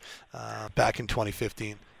that year, back in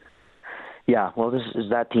 2015. Yeah, well,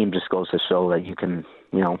 that team just goes to show that you can,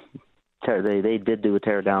 they did do a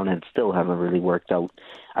tear down and still haven't really worked out.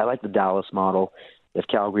 I like the Dallas model. If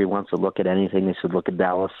Calgary wants to look at anything, they should look at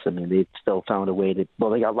Dallas. I mean, they've still found a way to. Well,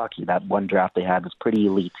 they got lucky. That one draft they had was pretty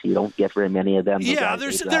elite. You don't get very many of them. Yeah,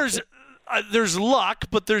 there's luck,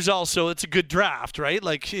 but there's also it's a good draft, right?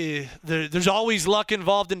 Like there's always luck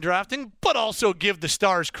involved in drafting, but also give the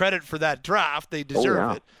Stars credit for that draft. They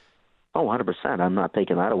deserve it. Oh, 100%. I'm not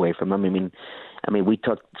taking that away from them. I mean, we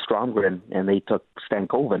took Stromgren and they took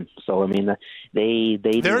Stankoven. So I mean, they.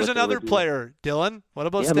 There's another player, Dylan. What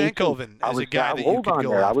about Stankoven as a guy that you could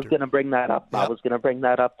go after? I was going to bring that up. Yep. I was going to bring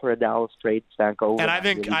that up for a Dallas trade, Stankoven. And I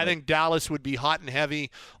think Dallas would be hot and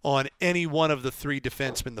heavy on any one of the three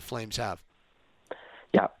defensemen the Flames have.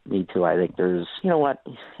 Yeah, me too. I think there's, you know what,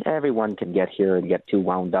 everyone can get here and get too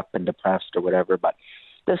wound up and depressed or whatever, but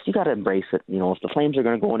just you got to embrace it. You know, if the Flames are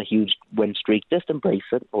going to go on a huge win streak, just embrace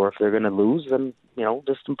it. Or if they're going to lose, then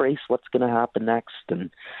just embrace what's going to happen next.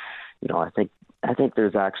 And I think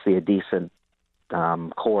there's actually a decent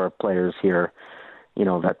core of players here.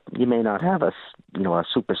 That you may not have a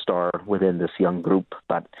superstar within this young group,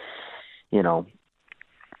 but you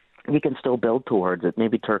can still build towards it.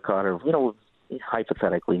 Maybe Turcotte, or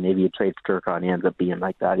hypothetically, maybe a trade for Turcotte ends up being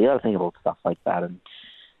like that. You got to think about stuff like that. And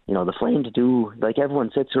the Flames do, like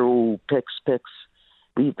everyone sits here, picks.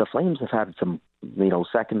 The Flames have had some,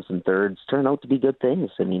 seconds and thirds turn out to be good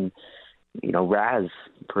things. I mean, Raz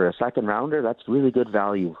for a second rounder, that's really good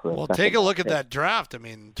value. Well, take a look at that draft. I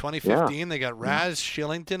mean, 2015, they got Raz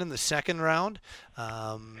Shillington in the second round,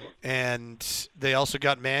 and they also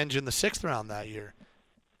got Mange in the sixth round that year.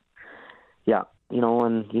 Yeah,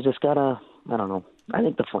 and you just gotta, I don't know. I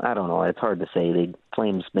think I don't know. It's hard to say. The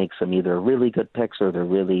Flames make some either really good picks or they're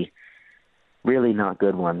really, really not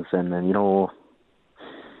good ones. And then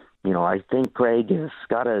I think Craig has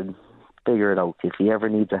got to figure it out. If he ever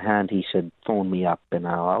needs a hand, he should phone me up, and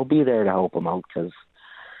I'll be there to help him out because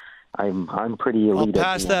I'm pretty elite. I'll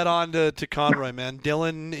pass that on to Conroy, man.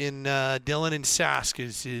 Dylan in Sask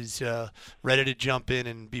is ready to jump in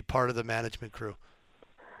and be part of the management crew.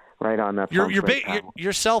 Right on that.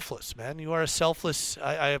 You're selfless, man. You are a selfless.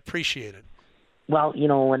 I appreciate it. Well,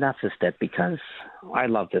 and that's just it because I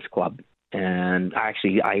love this club, and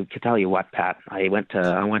actually, I can tell you what, Pat. I went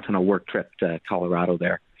on a work trip to Colorado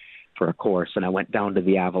there for a course, and I went down to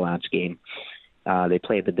the Avalanche game. They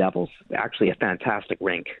played the Devils. Actually, a fantastic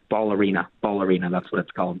rink, Ball Arena. That's what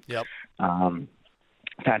it's called. Yep.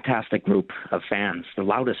 Fantastic group of fans. The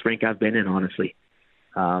loudest rink I've been in, honestly.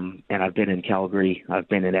 And I've been in Calgary, I've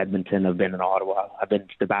been in Edmonton, I've been in Ottawa, I've been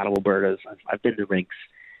to the Battle Albertas, I've been to rinks,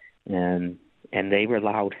 and they were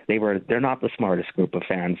loud. They're not the smartest group of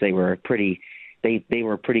fans. They were pretty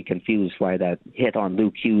confused why that hit on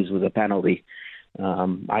Luke Hughes was a penalty.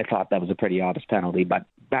 I thought that was a pretty obvious penalty. But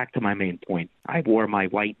back to my main point, I wore my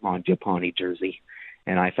white Mangiapane jersey,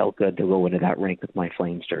 and I felt good to go into that rink with my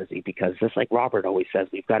Flames jersey because just like Robert always says,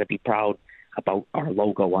 we've got to be proud about our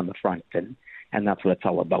logo on the front, and that's what it's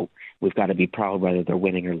all about. We've got to be proud whether they're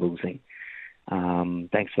winning or losing.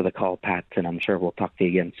 Thanks for the call, Pat, and I'm sure we'll talk to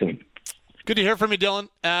you again soon. Good to hear from you, Dylan.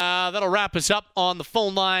 That'll wrap us up on the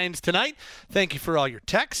phone lines tonight. Thank you for all your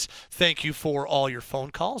texts. Thank you for all your phone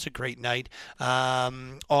calls. A great night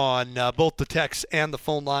on both the texts and the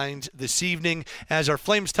phone lines this evening as our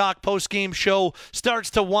Flames Talk post-game show starts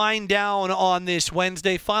to wind down on this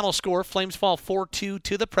Wednesday. Final score, Flames fall 4-2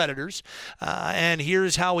 to the Predators. And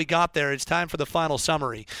here's how we got there. It's time for the final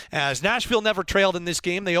summary. As Nashville never trailed in this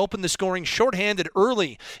game, they opened the scoring shorthanded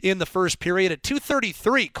early in the first period at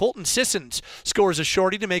 2:33. Colton Sissons scores a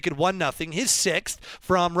shorty to make it 1-0, his sixth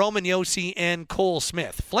from Roman Josi and Cole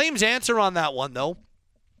Smith. Flames answer on that one, though.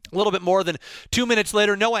 A little bit more than 2 minutes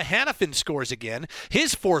later, Noah Hanifin scores again,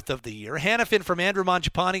 his fourth of the year. Hanifin from Andrew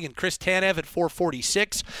Mangiapane and Chris Tanev at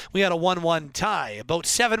 4:46. We had a 1-1 tie. About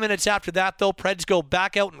 7 minutes after that, though, Preds go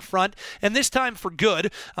back out in front, and this time for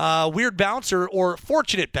good. Weird bounce or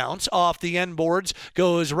fortunate bounce off the end boards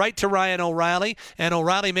goes right to Ryan O'Reilly, and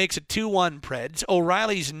O'Reilly makes it 2-1 Preds.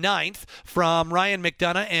 O'Reilly's ninth from Ryan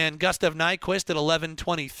McDonough and Gustav Nyquist at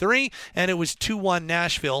 11:23, and it was 2-1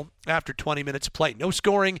 Nashville after 20 minutes of play. No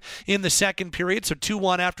scoring in the second period, so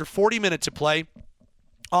 2-1 after 40 minutes of play.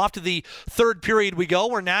 Off to the third period we go,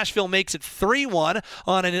 where Nashville makes it 3-1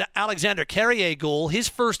 on an Alexander Carrier goal, his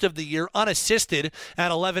first of the year, unassisted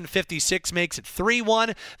at 11:56, makes it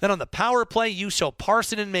 3-1. Then on the power play, Juuso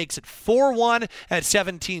Parssinen makes it 4-1 at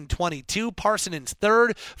 17:22. Parssinen's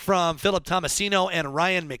third from Philip Tomasino and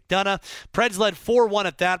Ryan McDonough. Preds led 4-1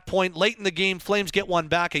 at that point. Late in the game, Flames get one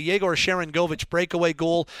back. A Yegor Sharangovich breakaway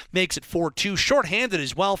goal makes it 4-2. Shorthanded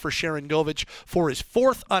as well for Sharangovich for his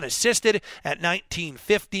fourth unassisted at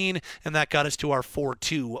 19:50. 20-15, and that got us to our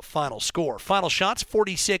 4-2 final score. Final shots,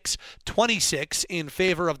 46-26 in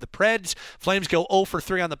favor of the Preds. Flames go 0 for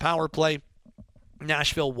 3 on the power play.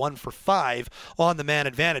 Nashville 1 for 5 on the man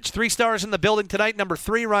advantage. 3 stars in the building tonight. Number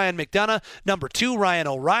 3, Ryan McDonough. Number 2, Ryan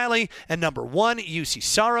O'Reilly. And number 1, UC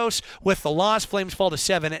Saros. With the loss, Flames fall to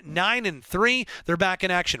 7-9-3. They're back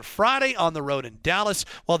in action Friday on the road in Dallas,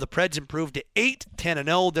 while the Preds improved to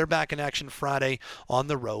 8-10-0. They're back in action Friday on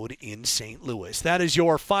the road in St. Louis. That is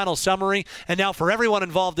your final summary. And now for everyone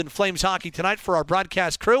involved in Flames hockey tonight, for our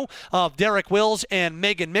broadcast crew of Derek Wills and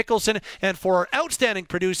Megan Mickelson, and for our outstanding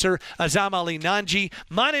producer, Azam Ali Nanji,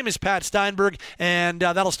 my name is Pat Steinberg, and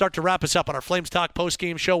that'll start to wrap us up on our Flames Talk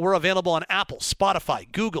postgame show. We're available on Apple,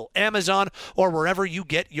 Spotify, Google, Amazon, or wherever you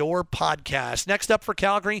get your podcasts. Next up for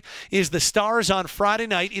Calgary is the Stars on Friday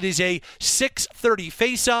night. It is a 6:30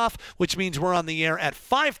 face-off, which means we're on the air at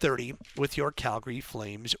 5:30 with your Calgary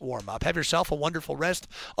Flames warm-up. Have yourself a wonderful rest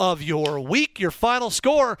of your week. Your final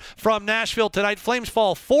score from Nashville tonight: Flames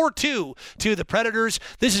fall 4-2 to the Predators.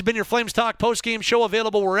 This has been your Flames Talk postgame show,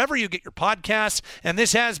 available wherever you get your podcasts. And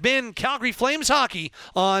this has been Calgary Flames hockey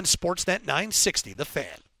on Sportsnet 960, The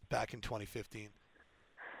Fan, back in 2015.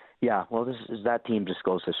 Yeah, well, that team just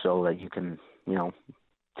goes to show that you can,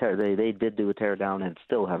 they did do a tear down and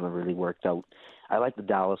still haven't really worked out. I like the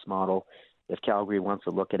Dallas model. If Calgary wants to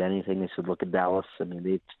look at anything, they should look at Dallas. I mean,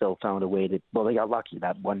 they still found a way to. Well, they got lucky.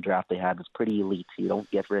 That one draft they had was pretty elite. You don't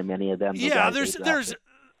get very many of them. Yeah,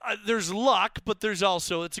 there's luck, but there's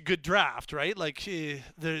also, it's a good draft, right? Like,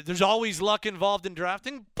 there's always luck involved in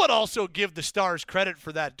drafting, but also give the Stars credit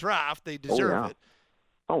for that draft. They deserve it.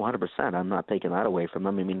 Oh, 100%. I'm not taking that away from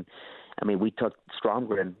them. I mean, we took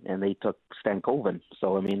Stromgren and they took Stankoven.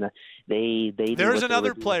 So, I mean, they There's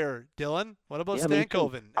another player, Dylan. What about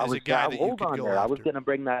Stankoven as a guy that you could go after? I was going to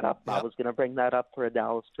bring that up. Yep. I was going to bring that up for a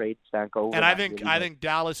Dallas trade, Stankoven. And I think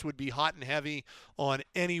Dallas would be hot and heavy on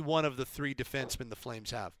any one of the 3 defensemen the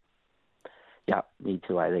Flames have. Yeah, me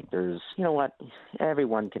too. I think there's,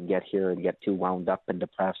 everyone can get here and get too wound up and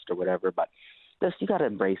depressed or whatever, but you got to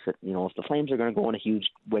embrace it. If the Flames are going to go on a huge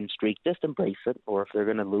win streak, just embrace it. Or if they're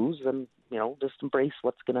going to lose, then just embrace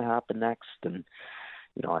what's going to happen next. And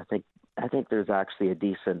I think there's actually a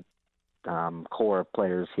decent core of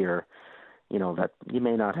players here. That you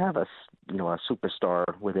may not have a superstar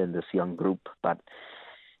within this young group, but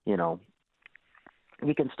you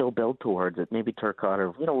can still build towards it. Maybe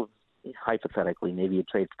Turcotte, or hypothetically, maybe you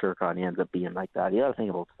trade for Turcotte and he ends up being like that. You got to think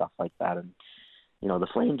about stuff like that. And the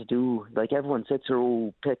Flames do, like everyone sits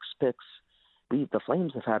here, picks. The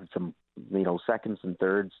Flames have had some, seconds and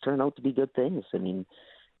thirds turn out to be good things. I mean,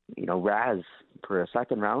 Raz for a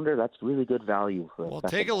second rounder, that's really good value. Well,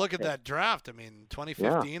 take a look at that draft. I mean,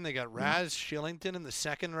 2015, They got Raz Shillington in the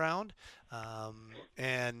 2nd round,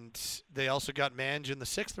 and they also got Mange in the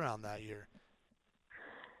 6th round that year.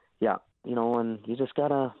 Yeah, and you just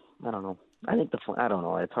gotta, I don't know. I think I don't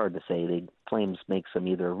know. It's hard to say. The Flames make some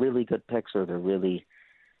either really good picks or they're really,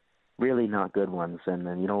 really not good ones. And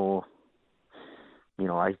then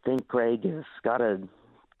I think Craig has got to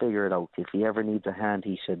figure it out. If he ever needs a hand,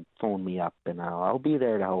 he should phone me up, and I'll be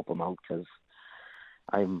there to help him out because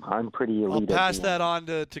I'm pretty elite. I'll pass that on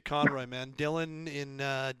to Conroy, man. Dylan in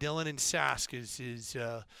Sask is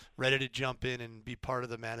ready to jump in and be part of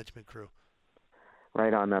the management crew.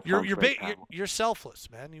 Right on that. You're selfless,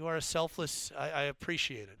 man. You are a selfless. I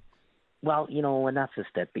appreciate it. Well, and that's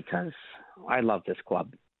just it because I love this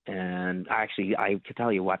club, and actually, I can tell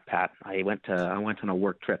you what, Pat. I went on a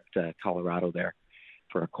work trip to Colorado there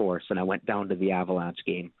for a course, and I went down to the Avalanche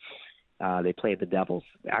game. They played the Devils.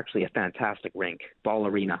 Actually, a fantastic rink, Ball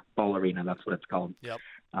Arena. That's what it's called. Yep.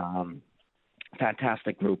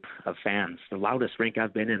 Fantastic group of fans. The loudest rink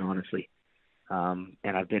I've been in, honestly. And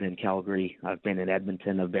I've been in Calgary, I've been in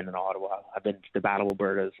Edmonton, I've been in Ottawa, I've been to the Battle of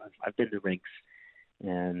Albertas, I've been to rinks,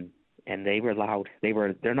 and they were loud.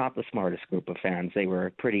 They're not the smartest group of fans. They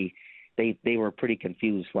were pretty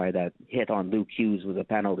confused why that hit on Luke Hughes was a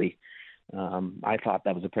penalty. I thought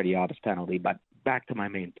that was a pretty obvious penalty. But back to my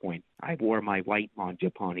main point, I wore my white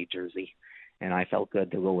Mangiapane jersey, and I felt good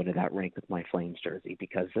to go into that rink with my Flames jersey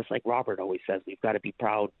because just like Robert always says, we've got to be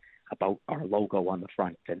proud about our logo on the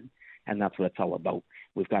front, and that's what it's all about.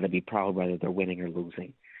 We've got to be proud whether they're winning or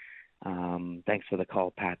losing. Thanks for the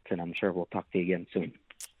call, Pat, and I'm sure we'll talk to you again soon.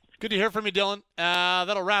 Good to hear from you, Dylan.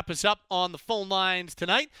 That'll wrap us up on the phone lines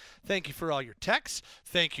tonight. Thank you for all your texts.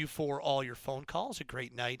 Thank you for all your phone calls. A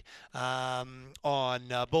great night on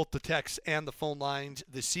both the texts and the phone lines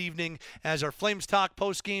this evening as our Flames Talk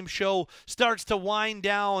post-game show starts to wind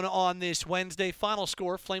down on this Wednesday. Final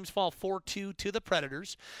score, Flames fall 4-2 to the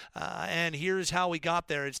Predators. And here's how we got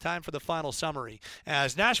there. It's time for the final summary.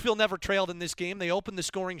 As Nashville never trailed in this game, they opened the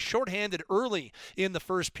scoring shorthanded early in the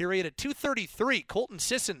first period. At 2:33, Colton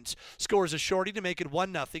Sissons scores a shorty to make it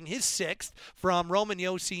 1-0, his sixth from Roman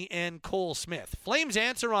Josi and Cole Smith. Flames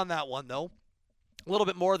answer on that one, though. A little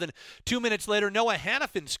bit more than 2 minutes later, Noah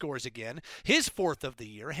Hanifin scores again, his fourth of the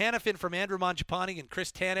year. Hanifin from Andrew Mangiapane and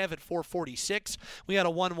Chris Tanev at 4:46. We had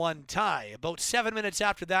a 1-1 tie. About 7 minutes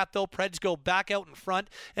after that, though, Preds go back out in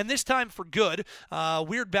front, and this time for good.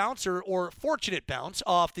 Weird bounce or fortunate bounce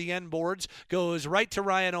off the end boards goes right to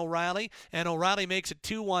Ryan O'Reilly, and O'Reilly makes it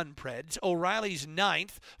 2-1 Preds. O'Reilly's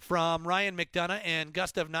ninth from Ryan McDonough and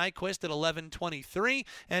Gustav Nyquist at 11:23,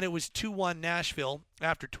 and it was 2-1 Nashville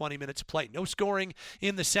after 20 minutes of play. No scoring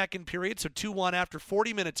in the second period, so 2-1 after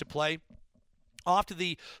 40 minutes of play. Off to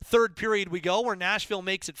the third period we go, where Nashville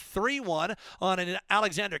makes it 3-1 on an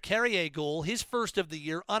Alexander Carrier goal, his first of the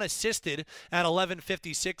year, unassisted at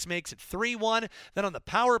 11:56, makes it 3-1. Then on the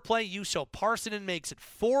power play, Juuso Parssinen makes it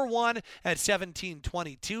 4-1 at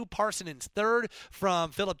 17:22. Parssinen's third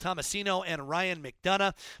from Philip Tomasino and Ryan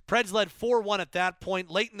McDonough. Preds led 4-1 at that point.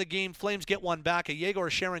 Late in the game, Flames get one back. A Yegor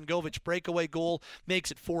Sharangovich breakaway goal makes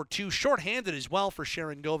it 4-2. Shorthanded as well for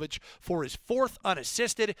Sharangovich for his fourth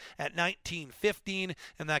unassisted at 19:50.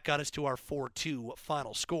 And that got us to our 4-2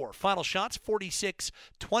 final score. Final shots,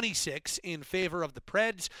 46-26 in favor of the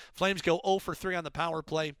Preds. Flames go 0 for 3 on the power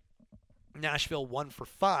play. Nashville 1 for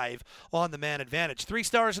 5 on the man advantage. 3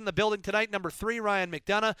 stars in the building tonight. Number 3, Ryan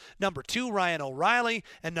McDonough. Number 2, Ryan O'Reilly.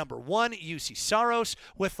 And number 1, Juuse Saros.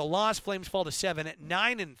 With the loss, Flames fall to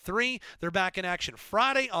 7-9-3. They're back in action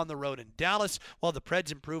Friday on the road in Dallas, while the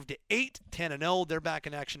Preds improve to 8-10-0. They're back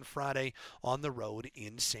in action Friday on the road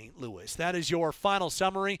in St. Louis. That is your final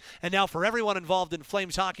summary. And now for everyone involved in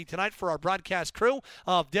Flames hockey tonight, for our broadcast crew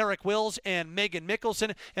of Derek Wills and Megan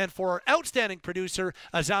Mickelson, and for our outstanding producer,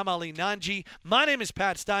 Azam Ali Nanji. My name is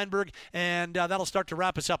Pat Steinberg, and that'll start to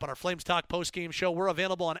wrap us up on our Flames Talk postgame show. We're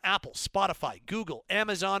available on Apple, Spotify, Google,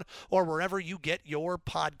 Amazon, or wherever you get your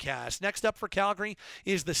podcasts. Next up for Calgary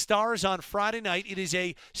is the Stars on Friday night. It is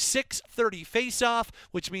a 6:30 face-off,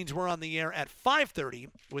 which means we're on the air at 5:30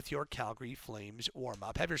 with your Calgary Flames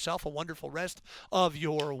warm-up. Have yourself a wonderful rest of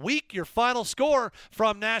your week. Your final score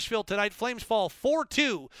from Nashville tonight, Flames fall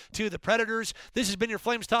 4-2 to the Predators. This has been your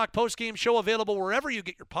Flames Talk postgame show, available wherever you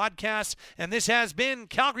get your podcasts. And this has been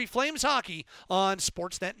Calgary Flames Hockey on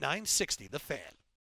Sportsnet 960, The Fan.